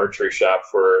ran an archery shop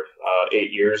for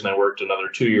 8 years, and I worked another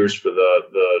 2 years for the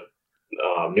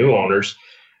new owners.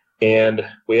 And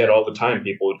we had all the time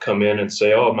people would come in and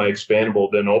say, oh, my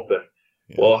expandable didn't open.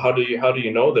 Yeah. Well, how do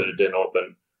you know that it didn't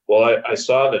open? Well, I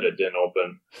saw that it didn't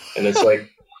open. And it's like,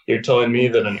 you're telling me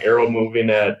that an arrow moving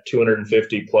at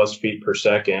 250 plus feet per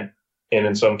second, and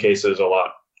in some cases a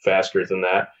lot faster than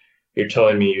that, you're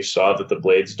telling me you saw that the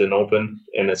blades didn't open?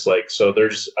 And it's like, so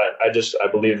I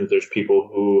believe that there's people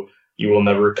who you will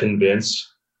never convince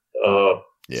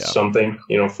something,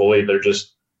 fully. They're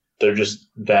just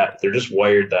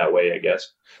wired that way, I guess.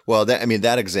 Well,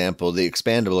 that example, the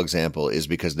expandable example, is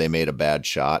because they made a bad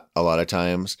shot a lot of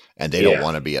times, and they don't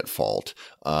want to be at fault.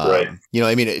 Right.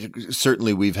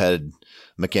 Certainly we've had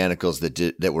mechanicals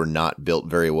that were not built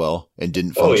very well and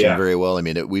didn't function very well.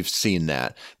 We've seen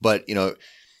that, but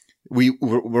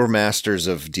we're masters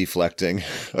of deflecting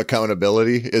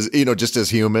accountability, just as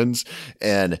humans.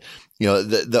 And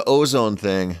the ozone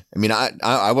thing,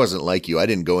 I wasn't like you. I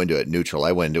didn't go into it neutral.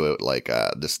 I went into it like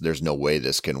there's no way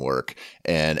this can work.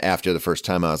 And after the first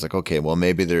time, I was like, okay, well,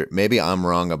 maybe I'm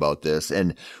wrong about this.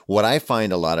 And what I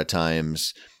find a lot of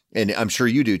times, and I'm sure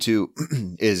you do too,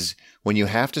 is when you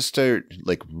have to start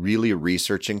like really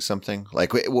researching something.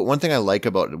 Like, one thing I like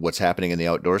about what's happening in the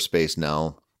outdoor space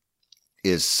now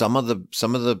is some of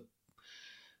the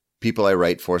people I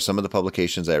write for, some of the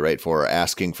publications I write for, are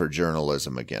asking for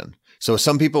journalism again. So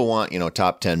some people want,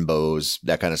 top 10 bows,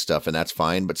 that kind of stuff, and that's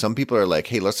fine. But some people are like,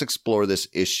 hey, let's explore this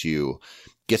issue,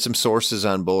 get some sources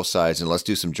on both sides, and let's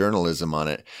do some journalism on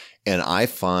it. And I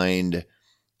find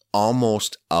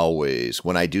almost always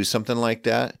when I do something like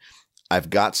that, I've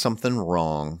got something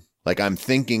wrong. Like, I'm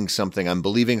thinking something, I'm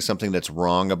believing something that's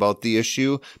wrong about the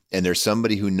issue, and there's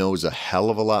somebody who knows a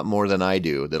hell of a lot more than I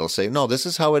do that'll say, no, this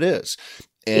is how it is.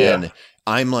 And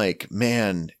I'm like,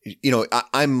 man,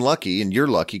 I'm lucky, and you're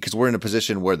lucky, because we're in a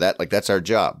position where that's our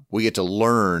job. We get to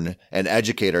learn and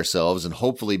educate ourselves and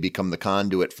hopefully become the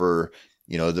conduit for,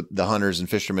 the hunters and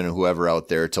fishermen and whoever out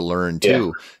there to learn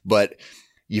too. Yeah. But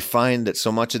you find that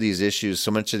so much of these issues,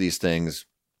 so much of these things,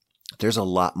 there's a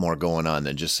lot more going on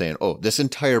than just saying, oh, this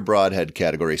entire broadhead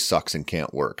category sucks and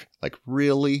can't work. Like,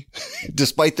 really?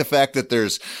 Despite the fact that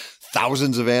there's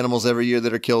thousands of animals every year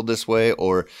that are killed this way,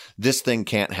 or this thing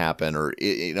can't happen, or,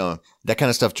 that kind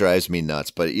of stuff drives me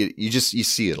nuts. But you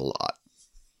see it a lot.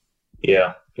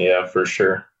 Yeah, for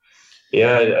sure.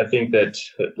 Yeah, I think that,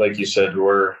 like you said,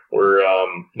 we're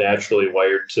naturally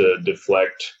wired to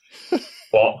deflect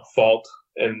fault,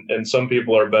 and some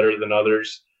people are better than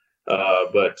others.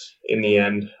 But in the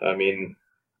end,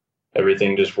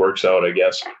 everything just works out, I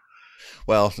guess.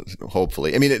 Well,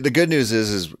 hopefully. The good news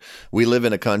is we live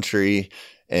in a country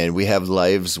and we have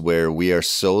lives where we are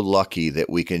so lucky that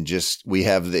we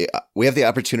have the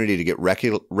opportunity to get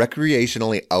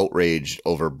recreationally outraged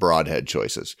over broadhead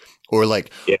choices, or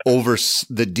over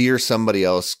the deer somebody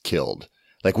else killed.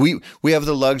 Like, we have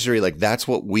the luxury, like, that's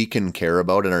what we can care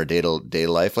about in our day-to-day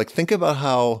life. Like, think about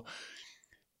how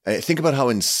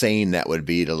insane that would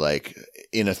be to, like,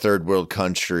 in a third world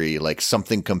country, like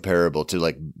something comparable to,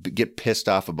 like, get pissed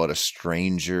off about a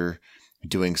stranger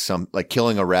doing like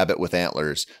killing a rabbit with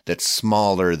antlers that's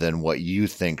smaller than what you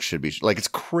think should be. Like, it's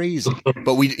crazy,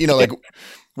 but we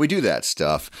do that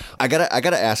stuff. I gotta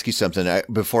ask you something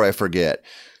before I forget.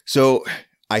 So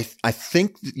I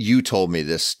think you told me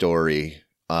this story.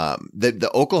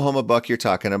 The Oklahoma buck you're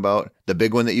talking about, the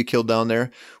big one that you killed down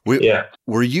there. Was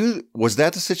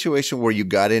that the situation where you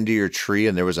got into your tree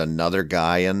and there was another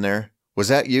guy in there? Was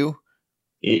that you?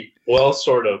 Well,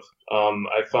 sort of.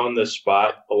 I found this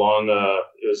spot along,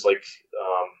 it was like,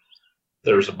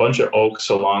 there was a bunch of oaks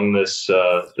along this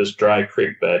dry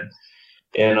creek bed.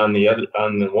 And on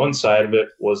the one side of it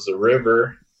was the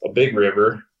river, a big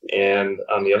river. And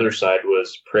on the other side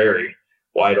was prairie,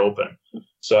 wide open.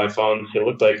 So I found it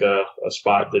looked like a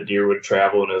spot that deer would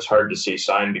travel, and it was hard to see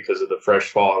sign because of the fresh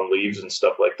fallen leaves and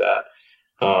stuff like that.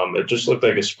 It just looked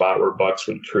like a spot where bucks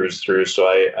would cruise through. So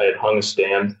I had hung a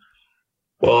stand.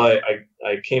 Well,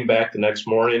 I came back the next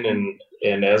morning,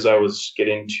 and as I was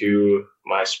getting to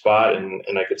my spot and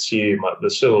I could see the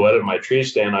silhouette of my tree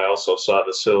stand, I also saw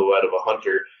the silhouette of a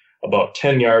hunter about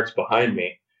 10 yards behind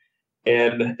me.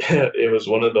 And it was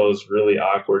one of those really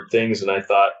awkward things. And I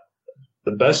thought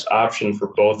the best option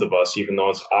for both of us, even though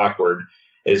it's awkward,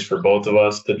 is for both of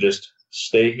us to just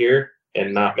stay here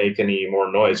and not make any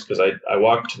more noise. Because I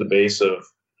walked to the base of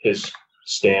his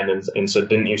stand and said,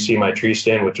 "Didn't you see my tree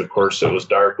stand?" Which, of course, it was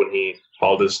dark when he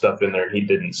hauled his stuff in there and he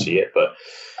didn't see it. But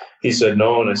he said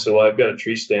no. And I said, "Well, I've got a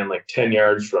tree stand like 10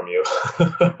 yards from you."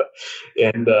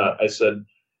 And I said,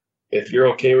 "If you're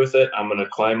okay with it, I'm going to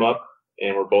climb up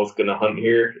and we're both going to hunt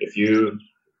here. If you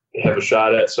have a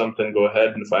shot at something, go ahead.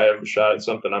 And if I have a shot at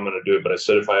something, I'm going to do it." But I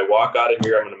said, if I walk out of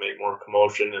here, I'm going to make more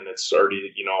commotion. And it's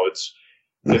already, it's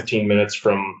 15 minutes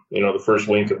from, the first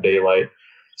wink of daylight.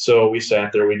 So we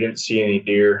sat there. We didn't see any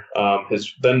deer.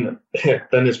 Then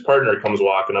his partner comes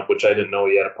walking up, which I didn't know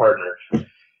he had a partner.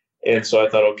 And so I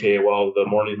thought, okay, well, the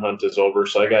morning hunt is over.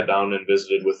 So I got down and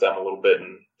visited with them a little bit.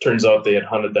 And turns out they had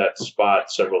hunted that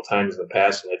spot several times in the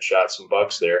past and had shot some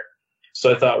bucks there.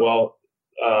 So I thought, well,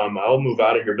 I'll move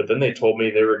out of here. But then they told me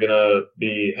they were going to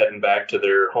be heading back to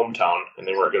their hometown and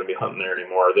they weren't going to be hunting there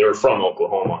anymore. They were from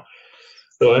Oklahoma.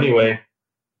 So anyway,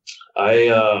 I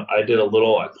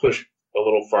pushed a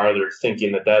little farther,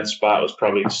 thinking that spot was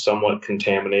probably somewhat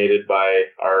contaminated by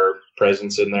our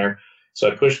presence in there. So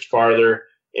I pushed farther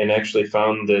and actually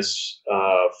found this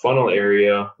funnel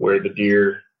area where the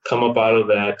deer come up out of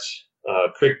that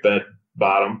creek bed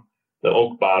bottom, the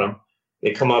oak bottom.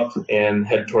 They come up and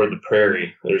head toward the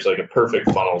prairie. There's like a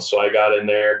perfect funnel. So I got in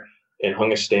there and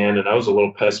hung a stand, and I was a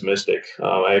little pessimistic.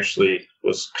 I actually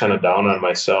was kind of down on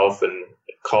myself and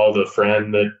called a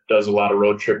friend that does a lot of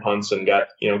road trip hunts and got,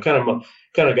 kind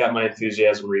of got my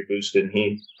enthusiasm reboosted.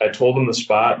 And I told him the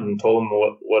spot and told him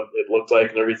what it looked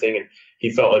like and everything. And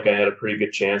he felt like I had a pretty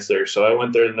good chance there. So I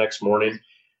went there the next morning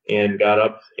and got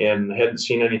up and hadn't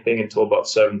seen anything until about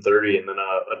 7:30. And then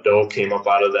a doe came up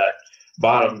out of that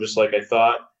bottom, just like I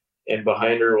thought. And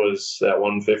behind her was that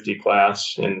 150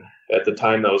 class. And at the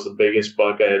time, that was the biggest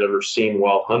buck I had ever seen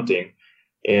while hunting.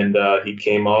 And he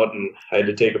came out, and I had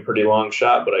to take a pretty long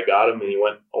shot, but I got him, and he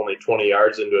went only 20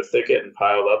 yards into a thicket and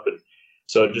piled up. And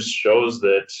so it just shows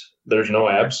that there's no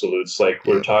absolutes. Like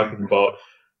we're talking about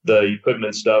the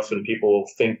equipment stuff, and people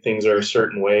think things are a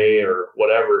certain way or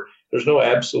whatever. There's no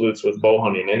absolutes with bow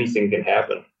hunting. Anything can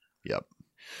happen. Yep.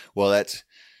 Well, that's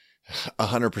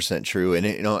 100% true. And,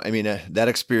 that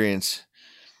experience,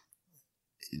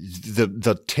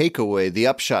 the takeaway, the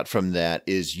upshot from that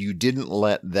is you didn't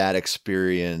let that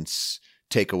experience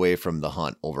take away from the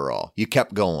hunt overall. You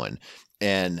kept going.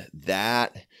 And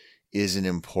that is an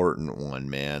important one,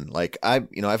 man. Like I've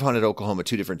hunted Oklahoma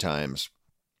 2 different times,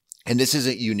 and this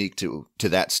isn't unique to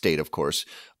that state, of course.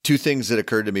 2 things that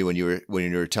occurred to me when you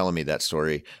were telling me that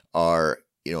story are,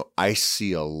 I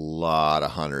see a lot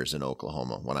of hunters in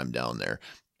Oklahoma when I'm down there.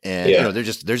 And,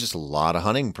 there's just a lot of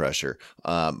hunting pressure.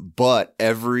 But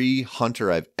every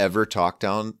hunter I've ever talked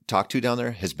to down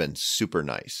there has been super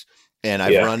nice. And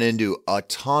I've run into a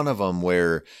ton of them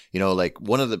where, like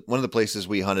one of the places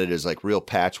we hunted is like real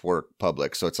patchwork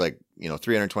public. So it's like,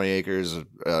 320 acres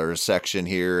or a section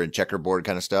here and checkerboard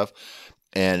kind of stuff.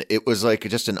 And it was like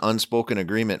just an unspoken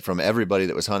agreement from everybody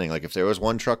that was hunting. Like if there was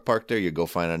one truck parked there, you go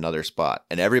find another spot.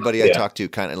 And everybody I talked to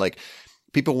kind of like,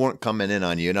 people weren't coming in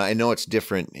on you. And I know it's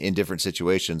different in different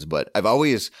situations, but I've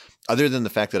always, other than the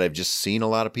fact that I've just seen a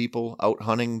lot of people out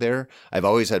hunting there, I've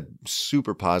always had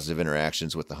super positive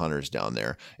interactions with the hunters down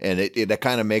there. And that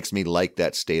kind of makes me like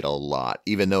that state a lot,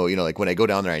 even though, like when I go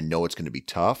down there, I know it's going to be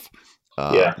tough.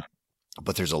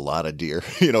 But there's a lot of deer,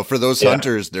 for those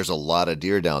hunters, there's a lot of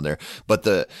deer down there. But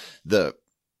the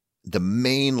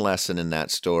main lesson in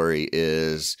that story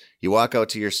is you walk out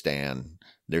to your stand,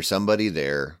 there's somebody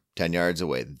there 10 yards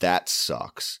away. That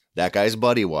sucks. That guy's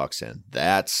buddy walks in.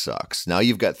 That sucks. Now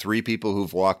you've got 3 people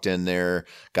who've walked in there,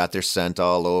 got their scent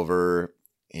all over,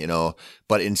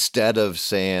 but instead of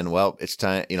saying, well, it's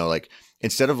time,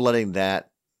 instead of letting that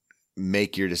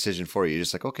make your decision for you, you're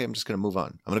just like, okay, I'm just going to move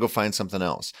on. I'm going to go find something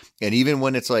else. And even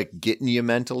when it's like getting you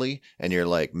mentally and you're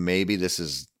like, maybe this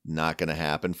is not going to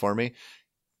happen for me,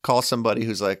 call somebody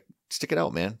who's like, stick it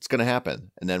out, man. It's going to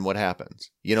happen. And then what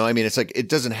happens? It's like, it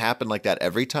doesn't happen like that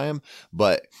every time,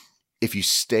 but if you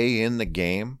stay in the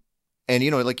game and,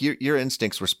 like your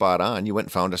instincts were spot on, you went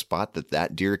and found a spot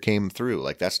that deer came through.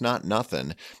 Like that's not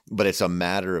nothing, but it's a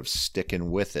matter of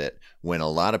sticking with it when a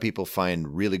lot of people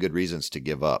find really good reasons to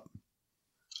give up.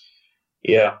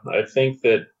 Yeah. I think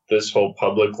that this whole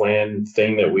public land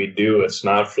thing that we do, it's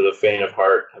not for the faint of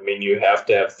heart. I mean, you have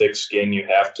to have thick skin. You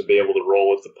have to be able to roll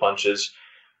with the punches.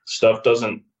 Stuff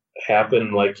doesn't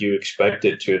happen like you expect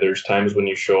it to. There's times when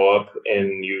you show up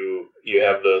and you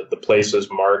have the places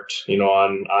marked,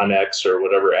 on X or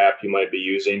whatever app you might be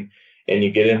using, and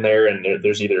you get in there and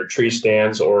there's either tree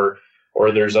stands or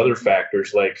there's other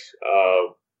factors like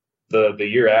the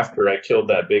year after I killed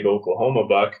that big Oklahoma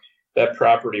buck, that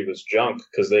property was junk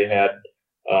because they had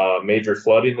major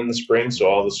flooding in the spring, so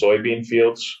all the soybean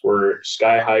fields were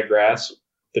sky-high grass.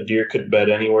 The deer could bed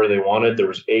anywhere they wanted. There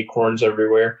was acorns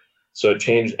everywhere. So it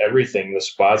changed everything. The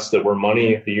spots that were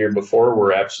money the year before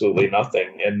were absolutely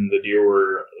nothing. And the deer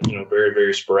were, very,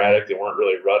 very sporadic. They weren't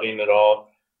really rutting at all.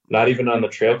 Not even on the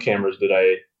trail cameras did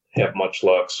I have much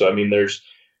luck. So, I mean, there's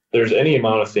any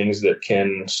amount of things that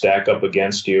can stack up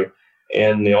against you.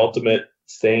 And the ultimate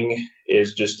thing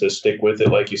is just to stick with it,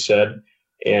 like you said.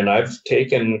 And I've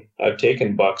taken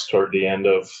bucks toward the end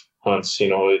of hunts.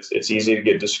 It's easy to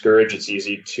get discouraged. It's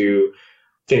easy to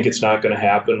think it's not going to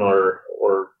happen or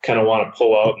kind of want to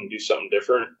pull out and do something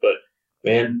different. But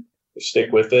man,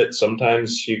 stick with it.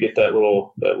 Sometimes you get that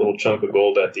little chunk of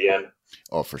gold at the end.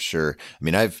 Oh, for sure. I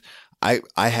mean,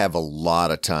 I have a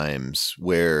lot of times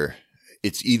where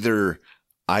it's either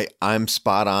I'm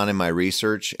spot on in my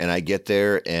research and I get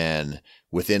there and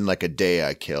within like a day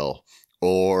I kill,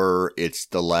 or it's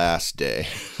the last day.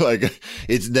 Like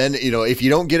it's then, if you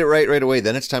don't get it right away,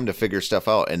 then it's time to figure stuff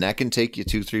out. And that can take you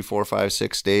 2, 3, 4, 5,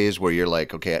 6 days where you're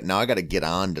like, okay, now I got to get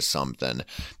on to something.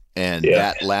 And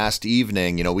that last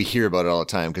evening, we hear about it all the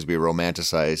time because we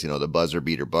romanticize, the buzzer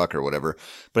beater buck or whatever,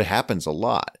 but it happens a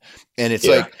lot. And it's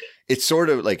like, it's sort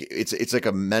of like, it's like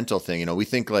a mental thing. We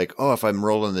think like, oh, if I'm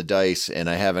rolling the dice and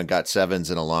I haven't got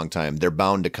sevens in a long time, they're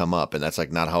bound to come up. And that's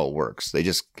like not how it works.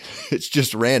 It's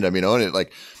just random, and it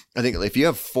like, I think if you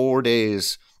have 4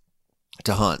 days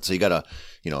to hunt, so you got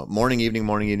morning,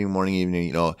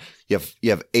 evening, you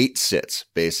have 8 sits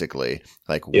basically,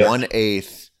 like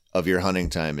 1/8 of your hunting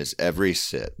time is every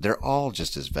sit. They're all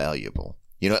just as valuable.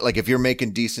 Like if you're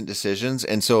making decent decisions.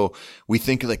 And so we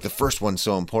think like the first one's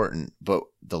so important, but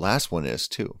the last one is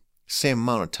too. Same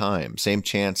amount of time, same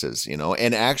chances,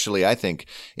 and actually I think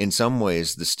in some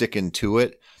ways the sticking to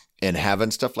it and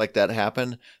having stuff like that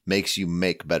happen makes you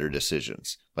make better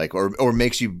decisions. Like, or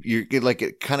makes you're like,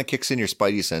 it kind of kicks in your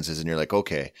spidey senses and you're like,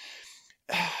 okay,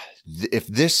 if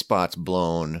this spot's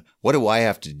blown, what do I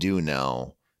have to do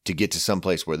now to get to some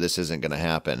place where this isn't going to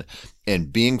happen?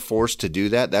 And being forced to do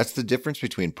that, that's the difference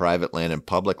between private land and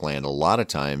public land. A lot of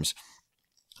times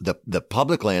the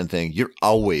public land thing, you're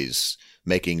always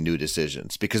making new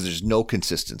decisions because there's no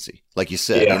consistency. Like you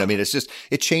said, I mean, it's just,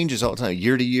 it changes all the time,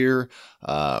 year to year.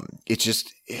 It's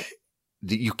just,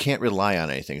 you can't rely on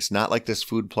anything. It's not like this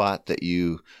food plot that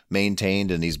you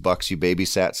maintained and these bucks you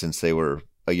babysat since they were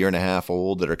a year and a half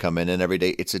old that are coming in every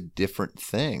day. It's a different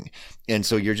thing. And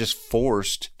so you're just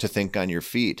forced to think on your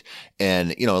feet.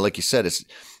 And, like you said, it's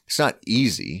not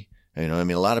easy. I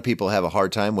mean, a lot of people have a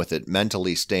hard time with it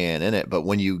mentally staying in it. But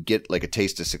when you get like a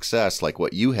taste of success, like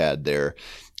what you had there,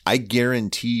 I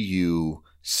guarantee you,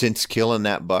 since killing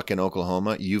that buck in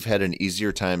Oklahoma, you've had an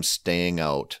easier time staying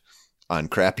out on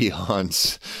crappy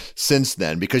hunts since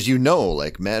then, because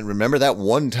like, man, remember that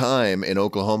one time in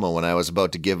Oklahoma when I was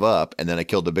about to give up and then I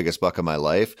killed the biggest buck of my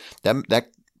life?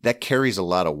 That carries a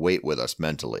lot of weight with us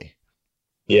mentally.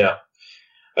 Yeah.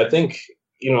 I think,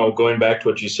 going back to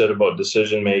what you said about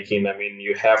decision making, I mean,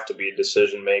 you have to be a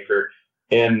decision maker.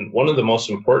 And one of the most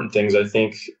important things, I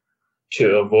think,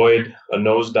 to avoid a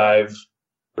nosedive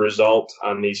result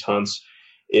on these hunts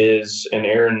is, and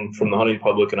Aaron from the Hunting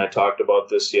Public and I talked about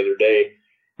this the other day,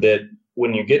 that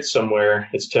when you get somewhere,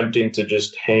 it's tempting to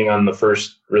just hang on the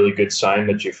first really good sign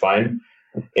that you find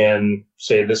and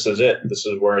say, this is it. This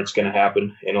is where it's going to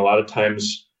happen. And a lot of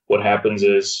times what happens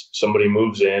is somebody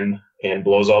moves in and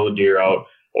blows all the deer out,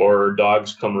 or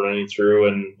dogs come running through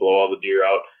and blow all the deer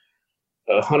out.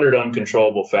 100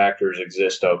 uncontrollable factors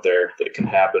exist out there that can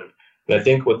happen. And I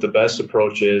think what the best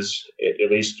approach is,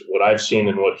 at least what I've seen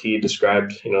and what he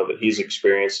described, that he's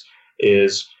experienced,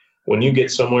 is when you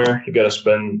get somewhere, you got to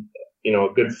spend, a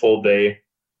good full day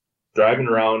driving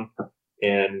around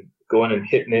and going and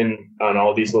hitting in on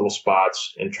all these little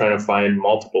spots and trying to find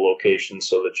multiple locations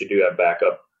so that you do have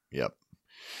backup. Yep.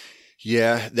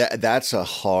 Yeah, that's a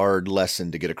hard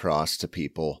lesson to get across to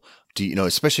people.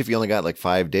 Especially if you only got like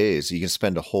 5 days, you can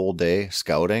spend a whole day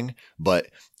scouting, but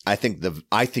I think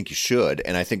you should,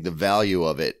 and I think the value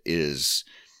of it is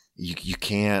you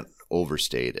can't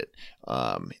overstate it.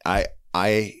 I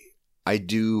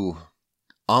do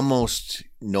almost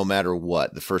no matter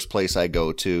what, the first place I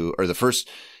go to, or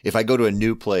if I go to a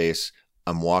new place,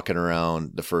 I'm walking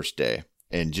around the first day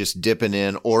and just dipping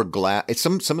in, or glass. It's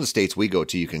some of the states we go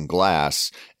to, you can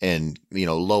glass and,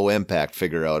 low impact,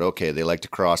 figure out, okay, they like to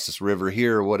cross this river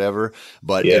here or whatever.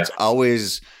 But it's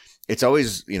always,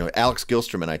 Alex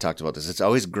Gilstrom and I talked about this. It's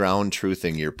always ground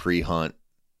truthing your pre-hunt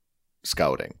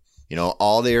scouting.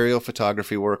 All the aerial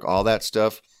photography work, all that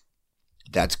stuff,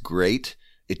 that's great.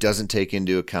 It doesn't take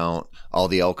into account all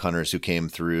the elk hunters who came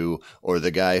through, or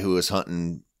the guy who was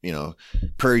hunting,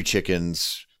 prairie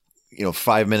chickens,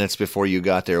 5 minutes before you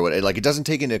got there. Like, it doesn't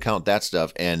take into account that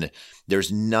stuff. And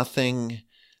there's nothing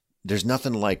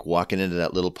like walking into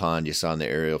that little pond you saw in the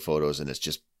aerial photos and it's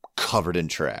just covered in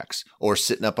tracks, or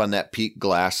sitting up on that peak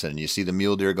glass and you see the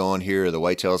mule deer going here or the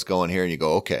whitetails going here and you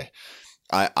go, okay,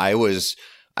 I was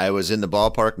in the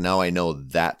ballpark. Now I know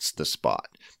that's the spot.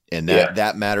 And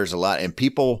that matters a lot. And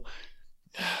people,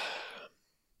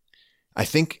 I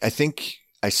think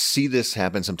I see this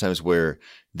happen sometimes where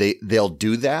they'll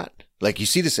do that. Like, you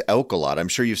see this elk a lot. I'm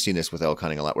sure you've seen this with elk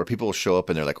hunting a lot, where people will show up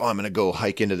and they're like, oh, I'm going to go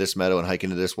hike into this meadow and hike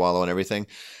into this wallow and everything.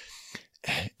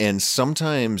 And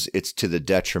sometimes it's to the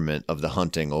detriment of the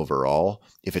hunting overall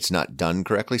if it's not done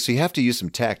correctly. So you have to use some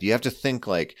tact. You have to think,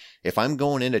 like, if I'm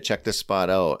going in to check this spot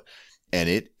out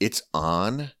and it's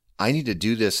on, I need to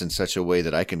do this in such a way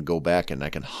that I can go back and I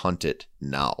can hunt it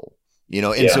now.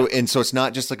 So it's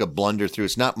not just like a blunder through.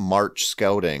 It's not March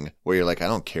scouting where you're like, I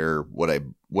don't care what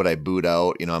I boot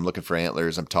out. I'm looking for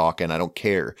antlers. I'm talking. I don't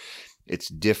care. It's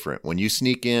different. When you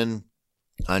sneak in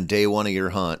on day one of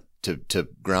your hunt to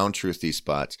ground truth these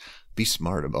spots, be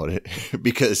smart about it,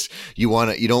 because you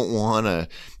don't want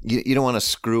to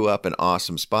screw up an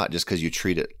awesome spot just because you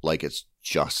treat it like it's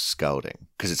just scouting,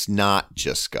 because it's not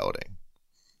just scouting.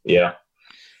 Yeah.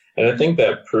 And I think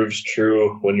that proves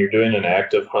true when you're doing an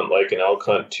active hunt like an elk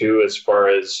hunt too, as far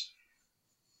as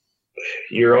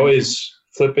you're always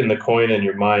flipping the coin in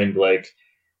your mind. Like,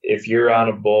 if you're on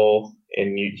a bull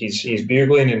and he's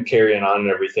bugling and carrying on and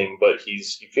everything, but you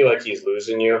feel like he's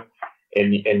losing you,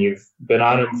 and you've been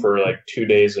on him for like 2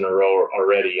 days in a row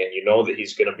already, and you know that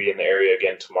he's going to be in the area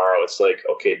again tomorrow. It's like,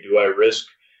 okay, do I risk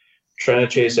trying to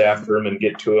chase after him and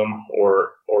get to him,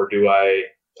 or do I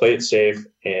play it safe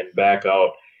and back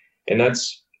out? And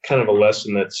that's kind of a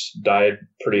lesson that's died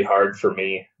pretty hard for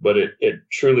me, but it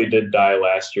truly did die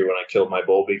last year when I killed my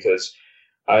bull, because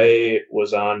I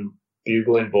was on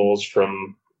bugling bulls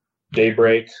from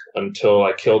daybreak until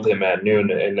I killed him at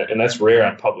noon. And that's rare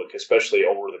on public, especially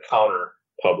over the counter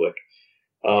public.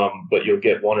 But you'll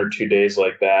get 1 or 2 days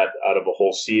like that out of a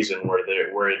whole season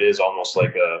where it is almost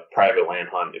like a private land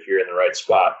hunt if you're in the right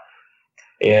spot.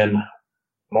 And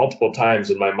multiple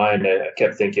times in my mind, I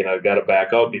kept thinking I've got to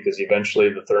back out, because eventually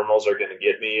the thermals are going to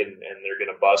get me and they're going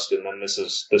to bust. And then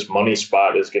this money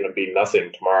spot is going to be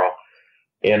nothing tomorrow.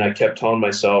 And I kept telling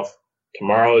myself,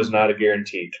 tomorrow is not a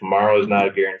guarantee. Tomorrow is not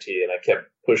a guarantee. And I kept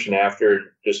pushing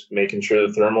after, just making sure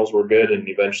the thermals were good, and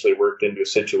eventually worked into a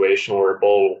situation where a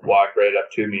bull walked right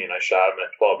up to me and I shot him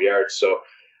at 12 yards. So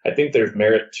I think there's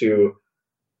merit to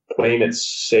playing it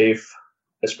safe,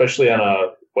 especially on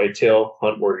a whitetail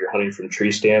hunt where you're hunting from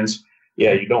tree stands.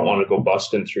 Yeah, you don't want to go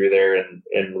busting through there and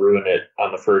ruin it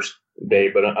on the first day.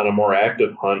 But on a more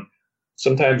active hunt,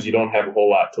 sometimes you don't have a whole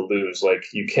lot to lose. Like,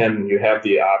 you have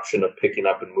the option of picking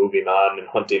up and moving on and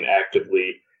hunting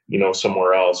actively,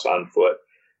 somewhere else on foot.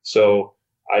 So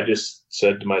I just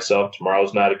said to myself,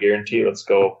 tomorrow's not a guarantee. Let's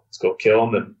go kill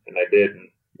them. And I did. And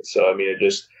so, I mean,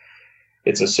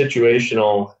 it's a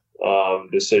situational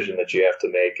decision that you have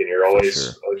to make, and you're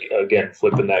always again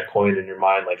flipping that coin in your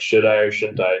mind, like, should I or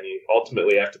shouldn't I? And you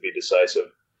ultimately have to be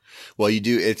decisive. Well, you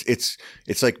do. It's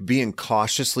like being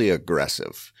cautiously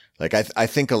aggressive. Like, I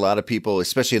think a lot of people,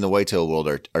 especially in the whitetail world,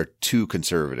 are too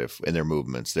conservative in their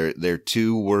movements. They're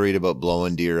too worried about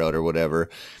blowing deer out or whatever.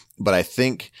 But I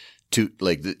think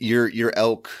your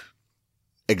elk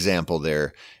example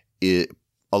there, a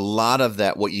lot of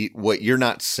that, what you're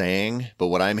not saying, but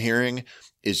what I'm hearing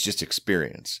is just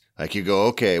experience. Like, you go,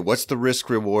 okay, what's the risk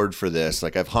reward for this?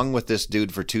 Like, I've hung with this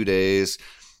dude for 2 days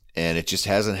and it just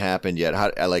hasn't happened yet.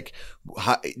 How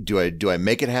do I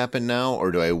make it happen now,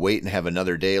 or do I wait and have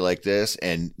another day like this?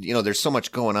 And there's so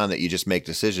much going on that you just make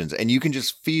decisions, and you can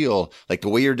just feel like the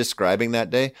way you're describing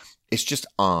that day, it's just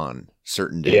on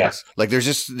certain days. Yeah. Like, there's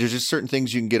just certain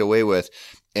things you can get away with.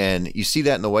 And you see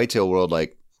that in the whitetail world.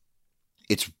 Like,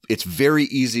 it's very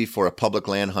easy for a public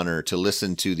land hunter to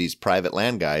listen to these private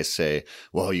land guys say,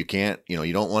 well, you can't,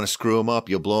 you don't want to screw them up.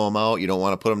 You'll blow them out. You don't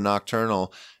want to put them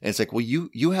nocturnal. And it's like, well,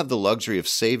 you have the luxury of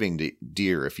saving the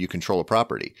deer if you control a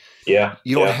property. Yeah.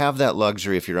 You don't have that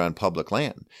luxury if you're on public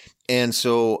land. And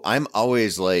so I'm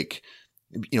always like,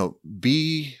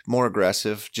 be more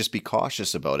aggressive, just be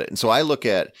cautious about it. And so I look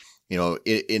at,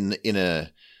 in a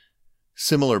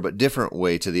similar but different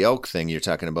way to the elk thing you're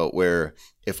talking about, where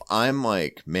if I'm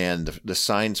like, man, the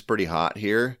sign's pretty hot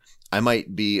here, I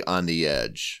might be on the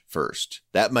edge first.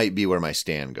 That might be where my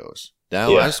stand goes.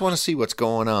 Now I just want to see what's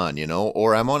going on,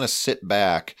 or I want to sit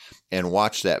back and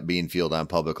watch that bean field on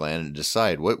public land and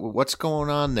decide what's going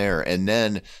on there. And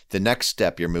then the next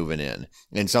step you're moving in.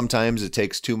 And sometimes it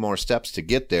takes 2 more steps to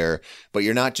get there, but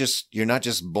you're not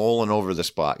just bowling over the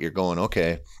spot. You're going,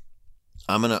 okay,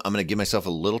 I'm going to give myself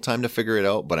a little time to figure it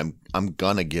out, but I'm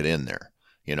going to get in there,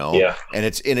 Yeah. And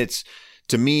it's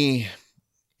to me,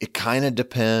 it kind of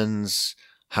depends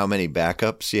how many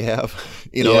backups you have.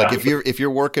 Like if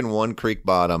you're working one creek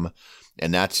bottom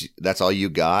and that's all you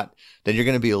got, then you're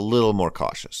going to be a little more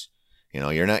cautious.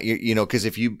 You're not, because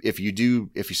if you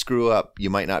screw up, you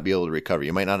might not be able to recover.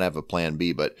 You might not have a plan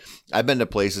B. But I've been to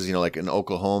places, like in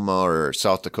Oklahoma or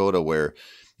South Dakota where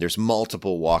there's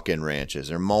multiple walk-in ranches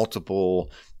or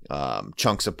multiple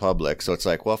chunks of public. So it's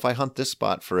like, well, if I hunt this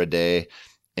spot for a day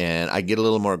and I get a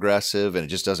little more aggressive and it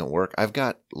just doesn't work, I've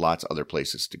got lots of other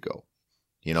places to go.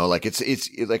 Like it's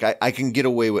like I can get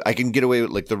away with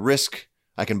like the risk.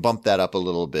 I can bump that up a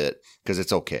little bit because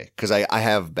it's okay because I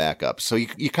have backups. So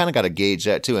you kind of got to gauge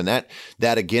that too. And that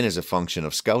again is a function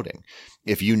of scouting.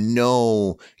 If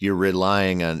you're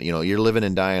relying on, you're living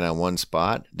and dying on one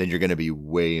spot, then you're going to be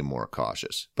way more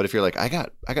cautious. But if you're like, I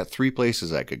got 3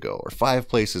 places I could go or 5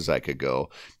 places I could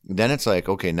go, then it's like,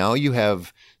 okay, now you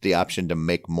have the option to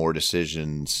make more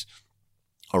decisions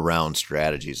around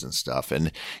strategies and stuff.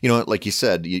 And, like you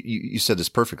said, you said this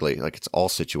perfectly, like it's all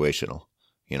situational,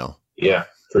 Yeah,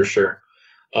 for sure.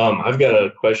 I've got a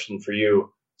question for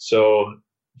you. So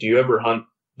do you ever hunt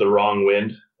the wrong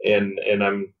wind? And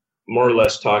I'm more or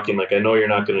less talking, like, I know you're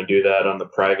not going to do that on the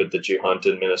private that you hunt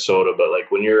in Minnesota, but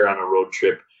like when you're on a road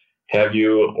trip, have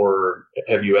you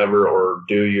ever, or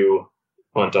do you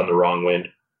hunt on the wrong wind?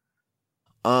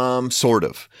 Sort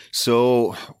of.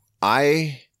 So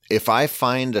if I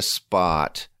find a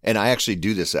spot, and I actually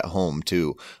do this at home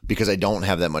too, because I don't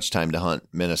have that much time to hunt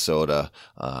Minnesota.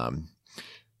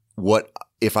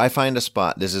 If I find a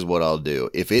spot, this is what I'll do.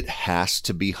 If it has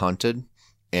to be hunted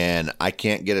and I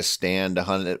can't get a stand to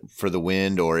hunt it for the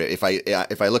wind, or if I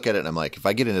look at it and I'm like, if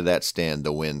I get into that stand,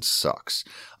 the wind sucks,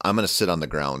 I'm going to sit on the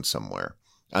ground somewhere.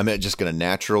 I'm just going to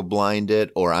natural blind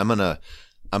it, or I'm going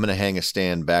to hang a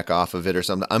stand back off of it or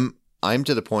something. I'm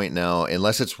to the point now,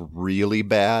 unless it's really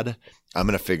bad, I'm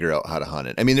going to figure out how to hunt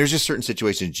it. I mean, there's just certain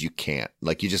situations you can't.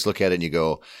 Like you just look at it and you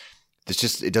go,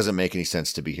 it doesn't make any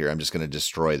sense to be here. I'm just going to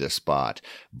destroy this spot.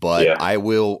 But yeah. I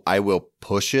will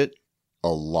push it a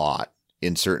lot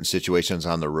in certain situations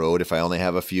on the road if I only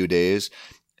have a few days.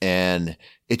 And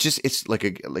it's like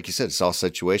you said, it's all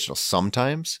situational.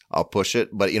 Sometimes I'll push it,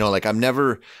 but like I'm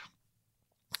never,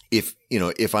 if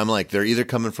I'm like, they're either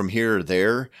coming from here or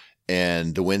there,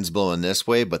 and the wind's blowing this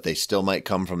way, but they still might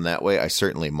come from that way, I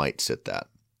certainly might sit that.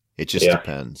 It just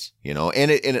depends,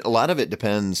 and a lot of it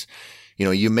depends,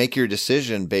 you make your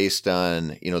decision based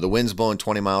on, the wind's blowing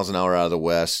 20 miles an hour out of the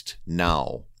west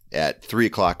now at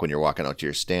 3:00 when you're walking out to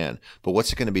your stand, but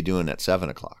what's it going to be doing at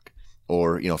 7:00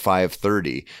 or,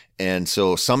 5:30? And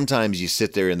so sometimes you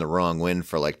sit there in the wrong wind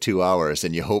for like 2 hours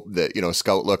and you hope that,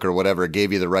 Scout Look or whatever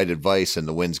gave you the right advice and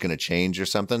the wind's going to change or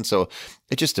something. So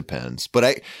it just depends.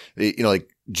 But like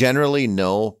generally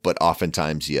no, but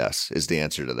oftentimes yes is the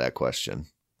answer to that question.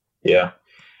 Yeah.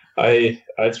 I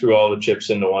threw all the chips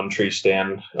into one tree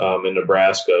stand in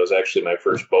Nebraska. It was actually my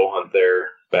first bow hunt there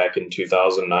back in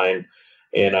 2009.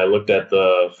 And I looked at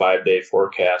the 5-day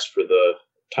forecast for the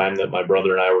time that my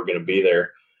brother and I were going to be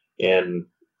there, and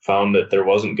found that there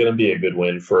wasn't going to be a good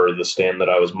wind for the stand that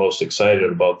I was most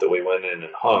excited about that we went in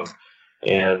and hung.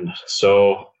 And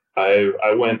so I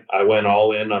went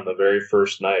all in on the very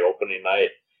first night, opening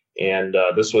night. And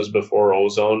this was before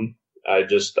ozone. I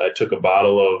took a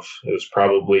bottle of, it was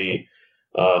probably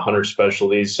Hunter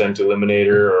Specialties Scent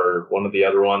Eliminator or one of the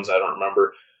other ones, I don't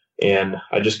remember. And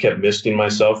I just kept misting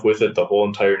myself with it the whole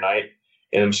entire night.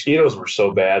 And the mosquitoes were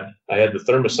so bad. I had the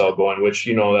thermosol going, which,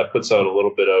 that puts out a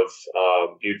little bit of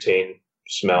butane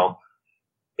smell.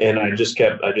 And I just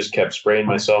kept spraying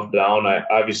myself down. I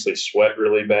obviously sweat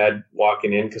really bad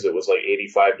walking in because it was like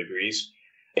 85 degrees.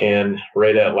 And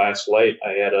right at last light,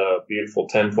 I had a beautiful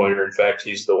 10-pointer. In fact,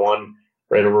 he's the one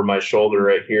right over my shoulder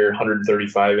right here,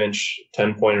 135 inch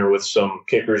 10 pointer with some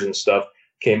kickers and stuff,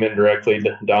 came in directly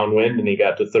downwind, and he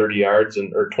got to 30 yards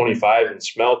or 25 and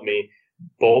smelled me,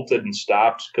 bolted and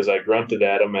stopped because I grunted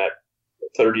at him at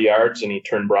 30 yards, and he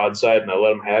turned broadside, and I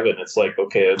let him have it. And it's like,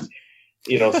 okay,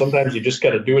 sometimes you just got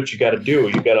to do what you got to do.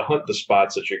 You got to hunt the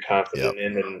spots that you're confident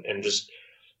in, and just,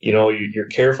 you're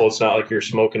careful. It's not like you're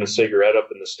smoking a cigarette up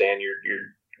in the stand.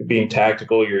 You're being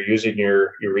tactical. You're using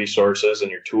your resources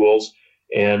and your tools.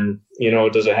 And,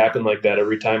 does it happen like that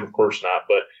every time? Of course not.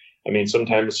 But I mean,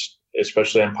 sometimes,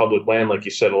 especially on public land, like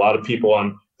you said, a lot of people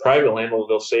on private land,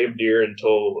 they'll save deer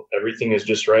until everything is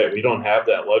just right. We don't have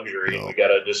that luxury. No.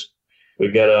 We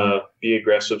gotta be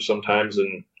aggressive sometimes,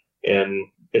 and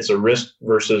it's a risk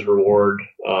versus reward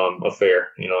affair.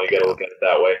 You gotta look at it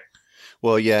that way.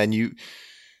 Well, yeah, and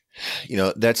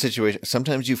that situation.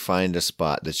 Sometimes you find a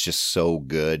spot that's just so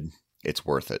good, it's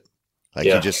worth it. Like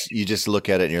you just look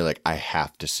at it and you're like, I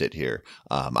have to sit here.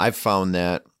 I've found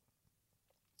that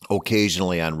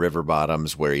occasionally on river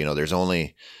bottoms where, there's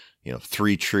only,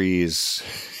 3 trees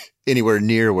anywhere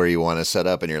near where you want to set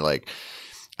up. And you're like,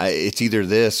 it's either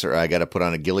this or I got to put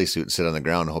on a ghillie suit and sit on the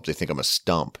ground and hope they think I'm a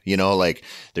stump. Like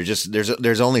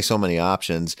there's only so many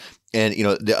options. And,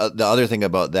 the other thing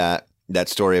about that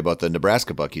story about the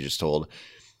Nebraska buck you just told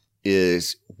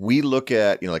is we look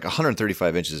at, like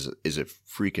 135 inches is a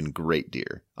freaking great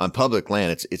deer. On public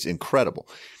land, it's incredible.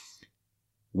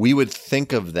 We would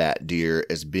think of that deer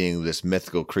as being this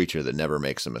mythical creature that never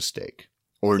makes a mistake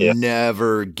or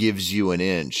never gives you an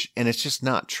inch. And it's just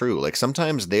not true. Like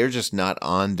sometimes they're just not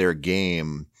on their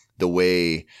game the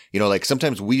way, like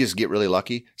sometimes we just get really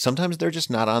lucky. Sometimes they're just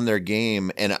not on their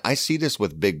game. And I see this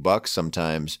with big bucks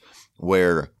sometimes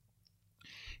where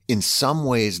in some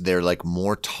ways they're like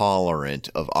more tolerant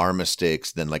of our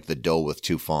mistakes than like the doe with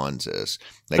 2 fawns is.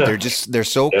 Like they're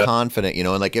so confident,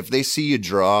 and like if they see you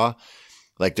draw,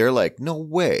 like they're like, no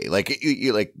way. Like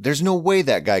you like, there's no way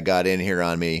that guy got in here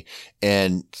on me.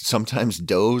 And sometimes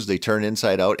does, they turn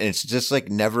inside out, and it's just like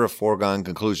never a foregone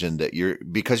conclusion that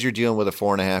because you're dealing with a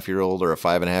 4.5-year-old or a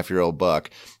 5.5-year-old buck,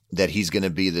 that he's going to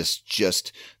be this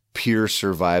just pure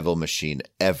survival machine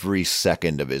every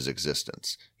second of his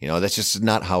existence. That's just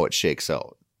not how it shakes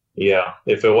out. Yeah.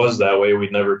 If it was that way,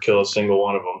 we'd never kill a single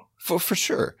one of them. For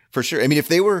sure. For sure. I mean, if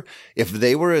they were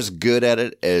as good at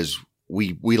it as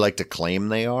we like to claim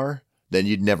they are, then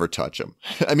you'd never touch them.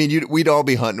 I mean, we'd all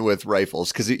be hunting with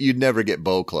rifles because you'd never get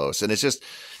bow close. And it's just,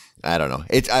 I don't know.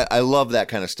 I love that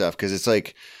kind of stuff because it's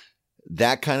like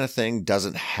that kind of thing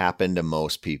doesn't happen to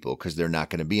most people because they're not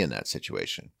going to be in that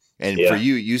situation. And for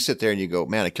you sit there and you go,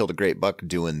 man, I killed a great buck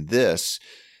doing this.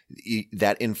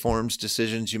 That informs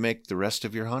decisions you make the rest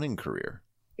of your hunting career.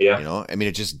 Yeah. I mean,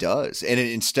 it just does. And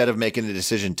instead of making the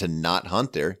decision to not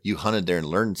hunt there, you hunted there and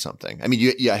learned something. I mean,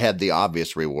 you had the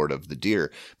obvious reward of the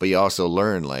deer, but you also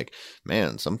learned like,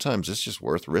 man, sometimes it's just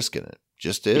worth risking it.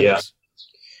 Just is. Yeah.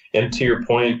 And to your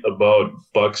point about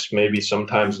bucks maybe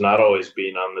sometimes not always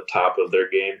being on the top of their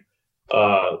game,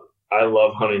 I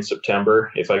love hunting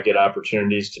September if I get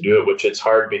opportunities to do it, which it's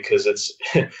hard because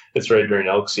it's right during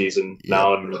elk season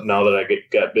now. And now that I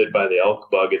got bit by the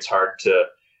elk bug, it's hard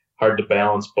to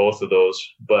balance both of those.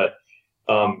 But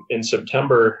in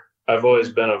September, I've always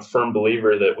been a firm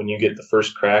believer that when you get the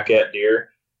first crack at deer,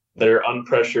 they're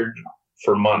unpressured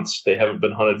for months. They haven't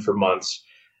been hunted for months.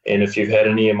 And if you've had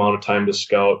any amount of time to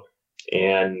scout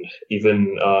and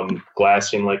even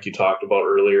glassing like you talked about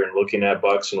earlier and looking at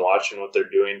bucks and watching what they're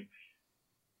doing,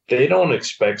 they don't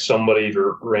expect somebody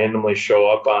to randomly show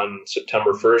up on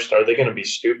September 1st. Are they going to be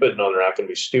stupid? No, they're not going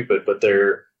to be stupid, but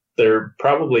they're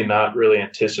probably not really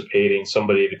anticipating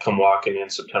somebody to come walking in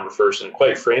September 1st. And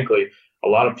quite frankly, a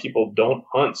lot of people don't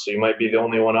hunt, so you might be the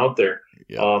only one out there.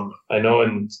 Yeah. I know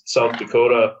in South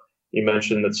Dakota, you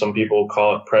mentioned that some people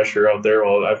call it pressure out there.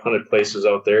 Well, I've hunted places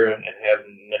out there and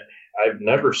I've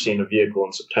never seen a vehicle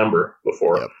in September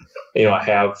before. Yep. I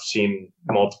have seen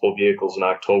multiple vehicles in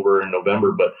October and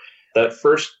November, but that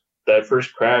first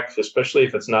crack, especially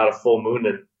if it's not a full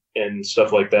moon and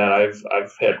stuff like that,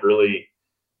 I've had really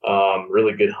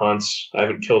good hunts. I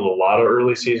haven't killed a lot of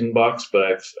early season bucks, but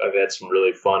I've had some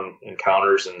really fun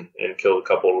encounters and killed a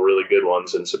couple of really good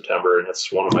ones in September, and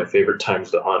it's one of my favorite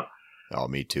times to hunt. Oh,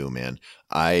 me too, man.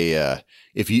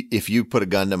 If you put a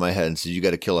gun to my head and said you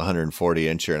got to kill 140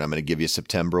 incher and I'm going to give you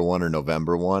September 1 or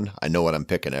November 1, I know what I'm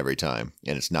picking every time,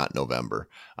 and it's not November.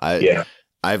 I've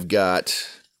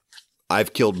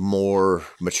killed more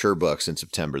mature bucks in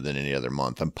September than any other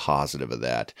month. I'm positive of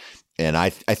that. And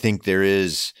I think there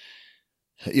is,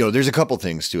 there's a couple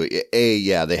things to it.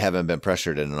 A, they haven't been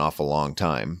pressured in an awful long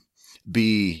time.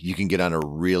 B, you can get on a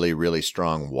really, really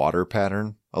strong water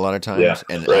pattern a lot of times. Yeah,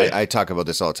 And right. I talk about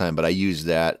this all the time, but I use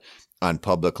that on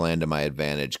public land to my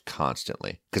advantage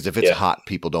constantly. Because if it's hot,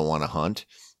 people don't want to hunt.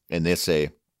 And they say,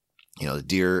 the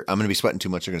deer, I'm going to be sweating too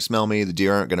much. They're going to smell me. The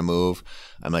deer aren't going to move.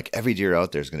 I'm like, every deer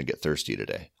out there is going to get thirsty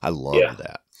today. I love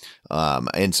that.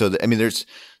 And so, there's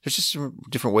just some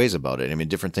different ways about it.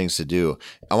 Different things to do.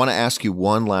 I want to ask you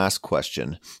one last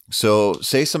question. So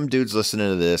say some dude's listening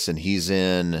to this and he's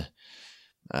in,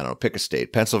 I don't know, pick a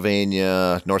state,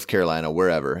 Pennsylvania, North Carolina,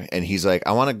 wherever. And he's like,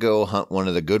 I want to go hunt one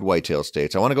of the good whitetail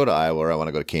states. I want to go to Iowa, or I want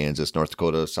to go to Kansas, North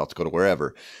Dakota, South Dakota,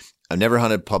 wherever. I've never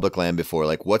hunted public land before.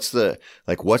 What's the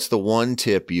one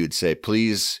tip you'd say,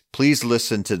 please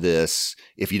listen to this.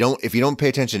 If you don't pay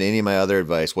attention to any of my other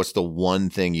advice, what's the one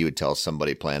thing you would tell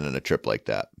somebody planning a trip like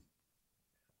that?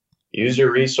 Use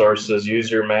your resources,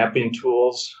 use your mapping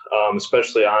tools,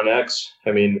 especially OnX.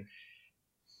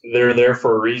 They're there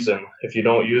for a reason. If you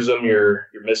don't use them, you're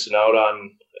missing out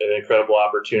on an incredible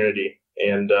opportunity.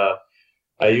 And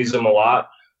I use them a lot,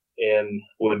 and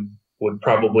would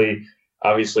probably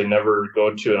obviously never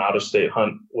go to an out-of-state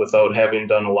hunt without having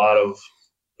done a lot of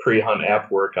pre-hunt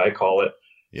app work, I call it.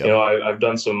 Yep. I've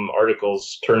done some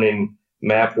articles turning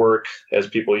map work, as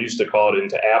people used to call it,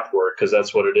 into app work, because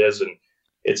that's what it is. And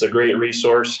it's a great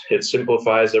resource. It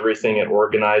simplifies everything. It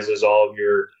organizes all of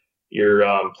your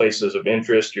places of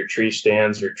interest, your tree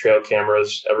stands, your trail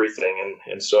cameras, everything.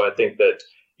 And so I think that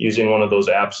using one of those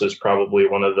apps is probably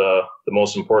one of the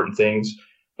most important things.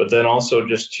 But then also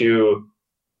just to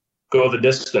go the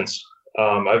distance.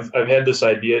 I've had this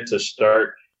idea to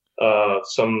start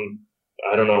some,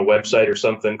 I don't know, website or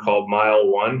something called Mile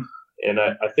One. And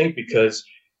I think because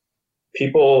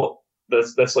people,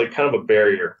 that's like kind of a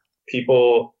barrier.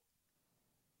 People,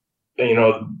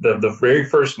 the very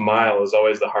first mile is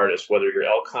always the hardest, whether you're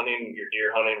elk hunting, you're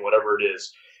deer hunting, whatever it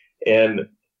is. And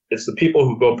it's the people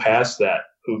who go past that,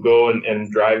 who go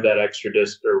and drive that extra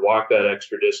distance or walk that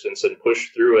extra distance and push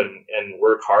through and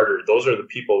work harder. Those are the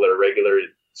people that are regularly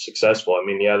successful.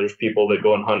 There's people that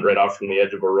go and hunt right off from the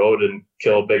edge of a road and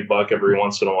kill a big buck every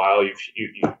once in a while. You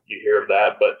hear of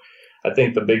that, but I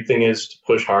think the big thing is to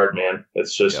push hard, man.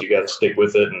 It's just, You got to stick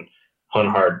with it and hunt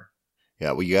hard.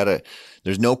 Yeah, well,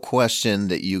 there's no question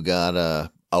that you got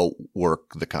to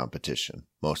outwork the competition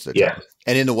most of the time.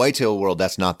 And in the whitetail world,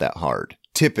 that's not that hard,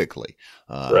 typically.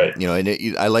 Right.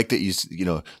 And I like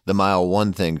that the Mile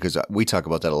One thing, because we talk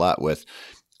about that a lot with,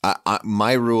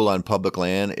 my rule on public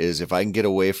land is if I can get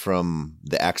away from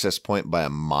the access point by a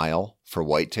mile for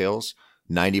whitetails,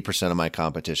 90% of my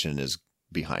competition is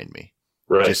behind me.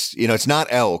 Right. Just, it's not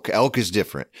elk. Elk is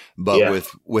different. But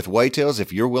with whitetails,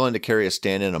 if you're willing to carry a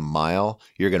stand in a mile,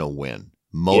 you're going to win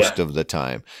most of the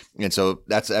time. And so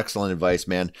that's excellent advice,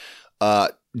 man.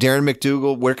 Darron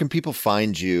McDougal, where can people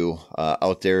find you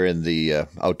out there in the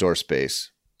outdoor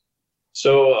space?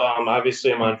 So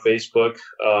obviously I'm on Facebook.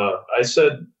 I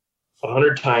said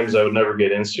 100 times I would never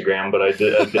get Instagram, but I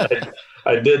did.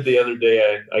 I did the other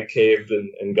day. I caved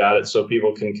and got it, so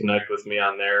people can connect with me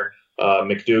on there.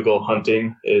 McDougal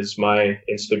Hunting is my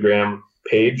Instagram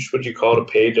page. Would you call it a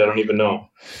page? I don't even know.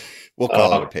 We'll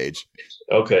call it a page.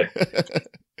 Okay.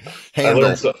 I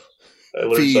learned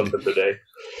something today.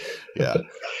 Yeah.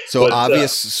 So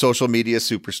obvious social media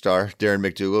superstar, Darron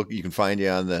McDougal. You can find you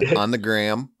on the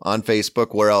gram, on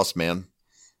Facebook. Where else, man?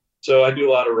 So I do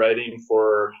a lot of writing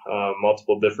for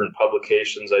multiple different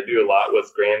publications. I do a lot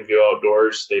with Grandview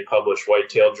Outdoors. They publish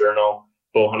Whitetail Journal,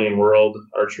 Bow Hunting World,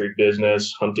 Archery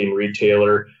Business, Hunting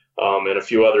Retailer, and a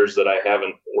few others that I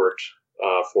haven't worked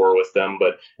for with them,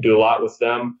 but do a lot with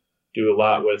them. Do a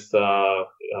lot with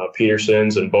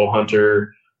Peterson's and Bow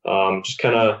Hunter. Just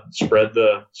kind of spread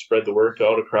the work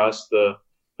out across the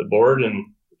board, and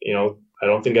I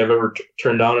don't think I've ever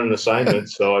turned down an assignment.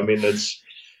 So it's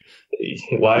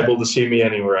liable to see me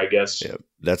anywhere, I guess. Yeah,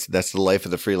 that's the life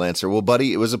of the freelancer. Well,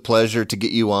 buddy, it was a pleasure to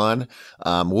get you on.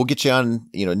 We'll get you on,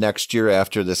 next year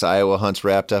after this Iowa hunt's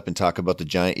wrapped up and talk about the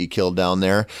giant you killed down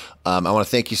there. I want to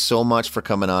thank you so much for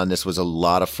coming on. This was a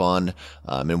lot of fun,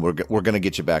 and we're going to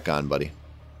get you back on, buddy.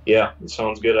 Yeah, it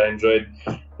sounds good. I enjoyed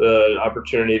the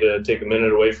opportunity to take a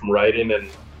minute away from writing and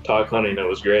talk hunting. It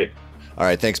was great. All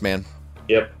right, thanks, man.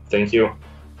 Yep, thank you.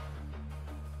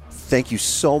 Thank you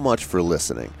so much for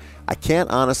listening. I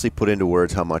can't honestly put into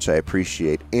words how much I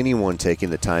appreciate anyone taking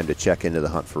the time to check into the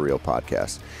Hunt for Real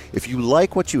podcast. If you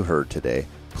like what you heard today,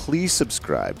 please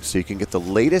subscribe so you can get the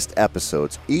latest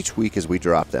episodes each week as we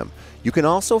drop them. You can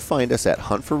also find us at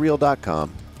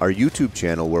huntforreal.com, our YouTube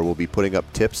channel where we'll be putting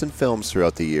up tips and films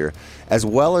throughout the year, as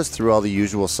well as through all the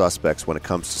usual suspects when it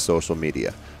comes to social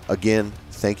media. Again,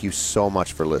 thank you so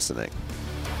much for listening.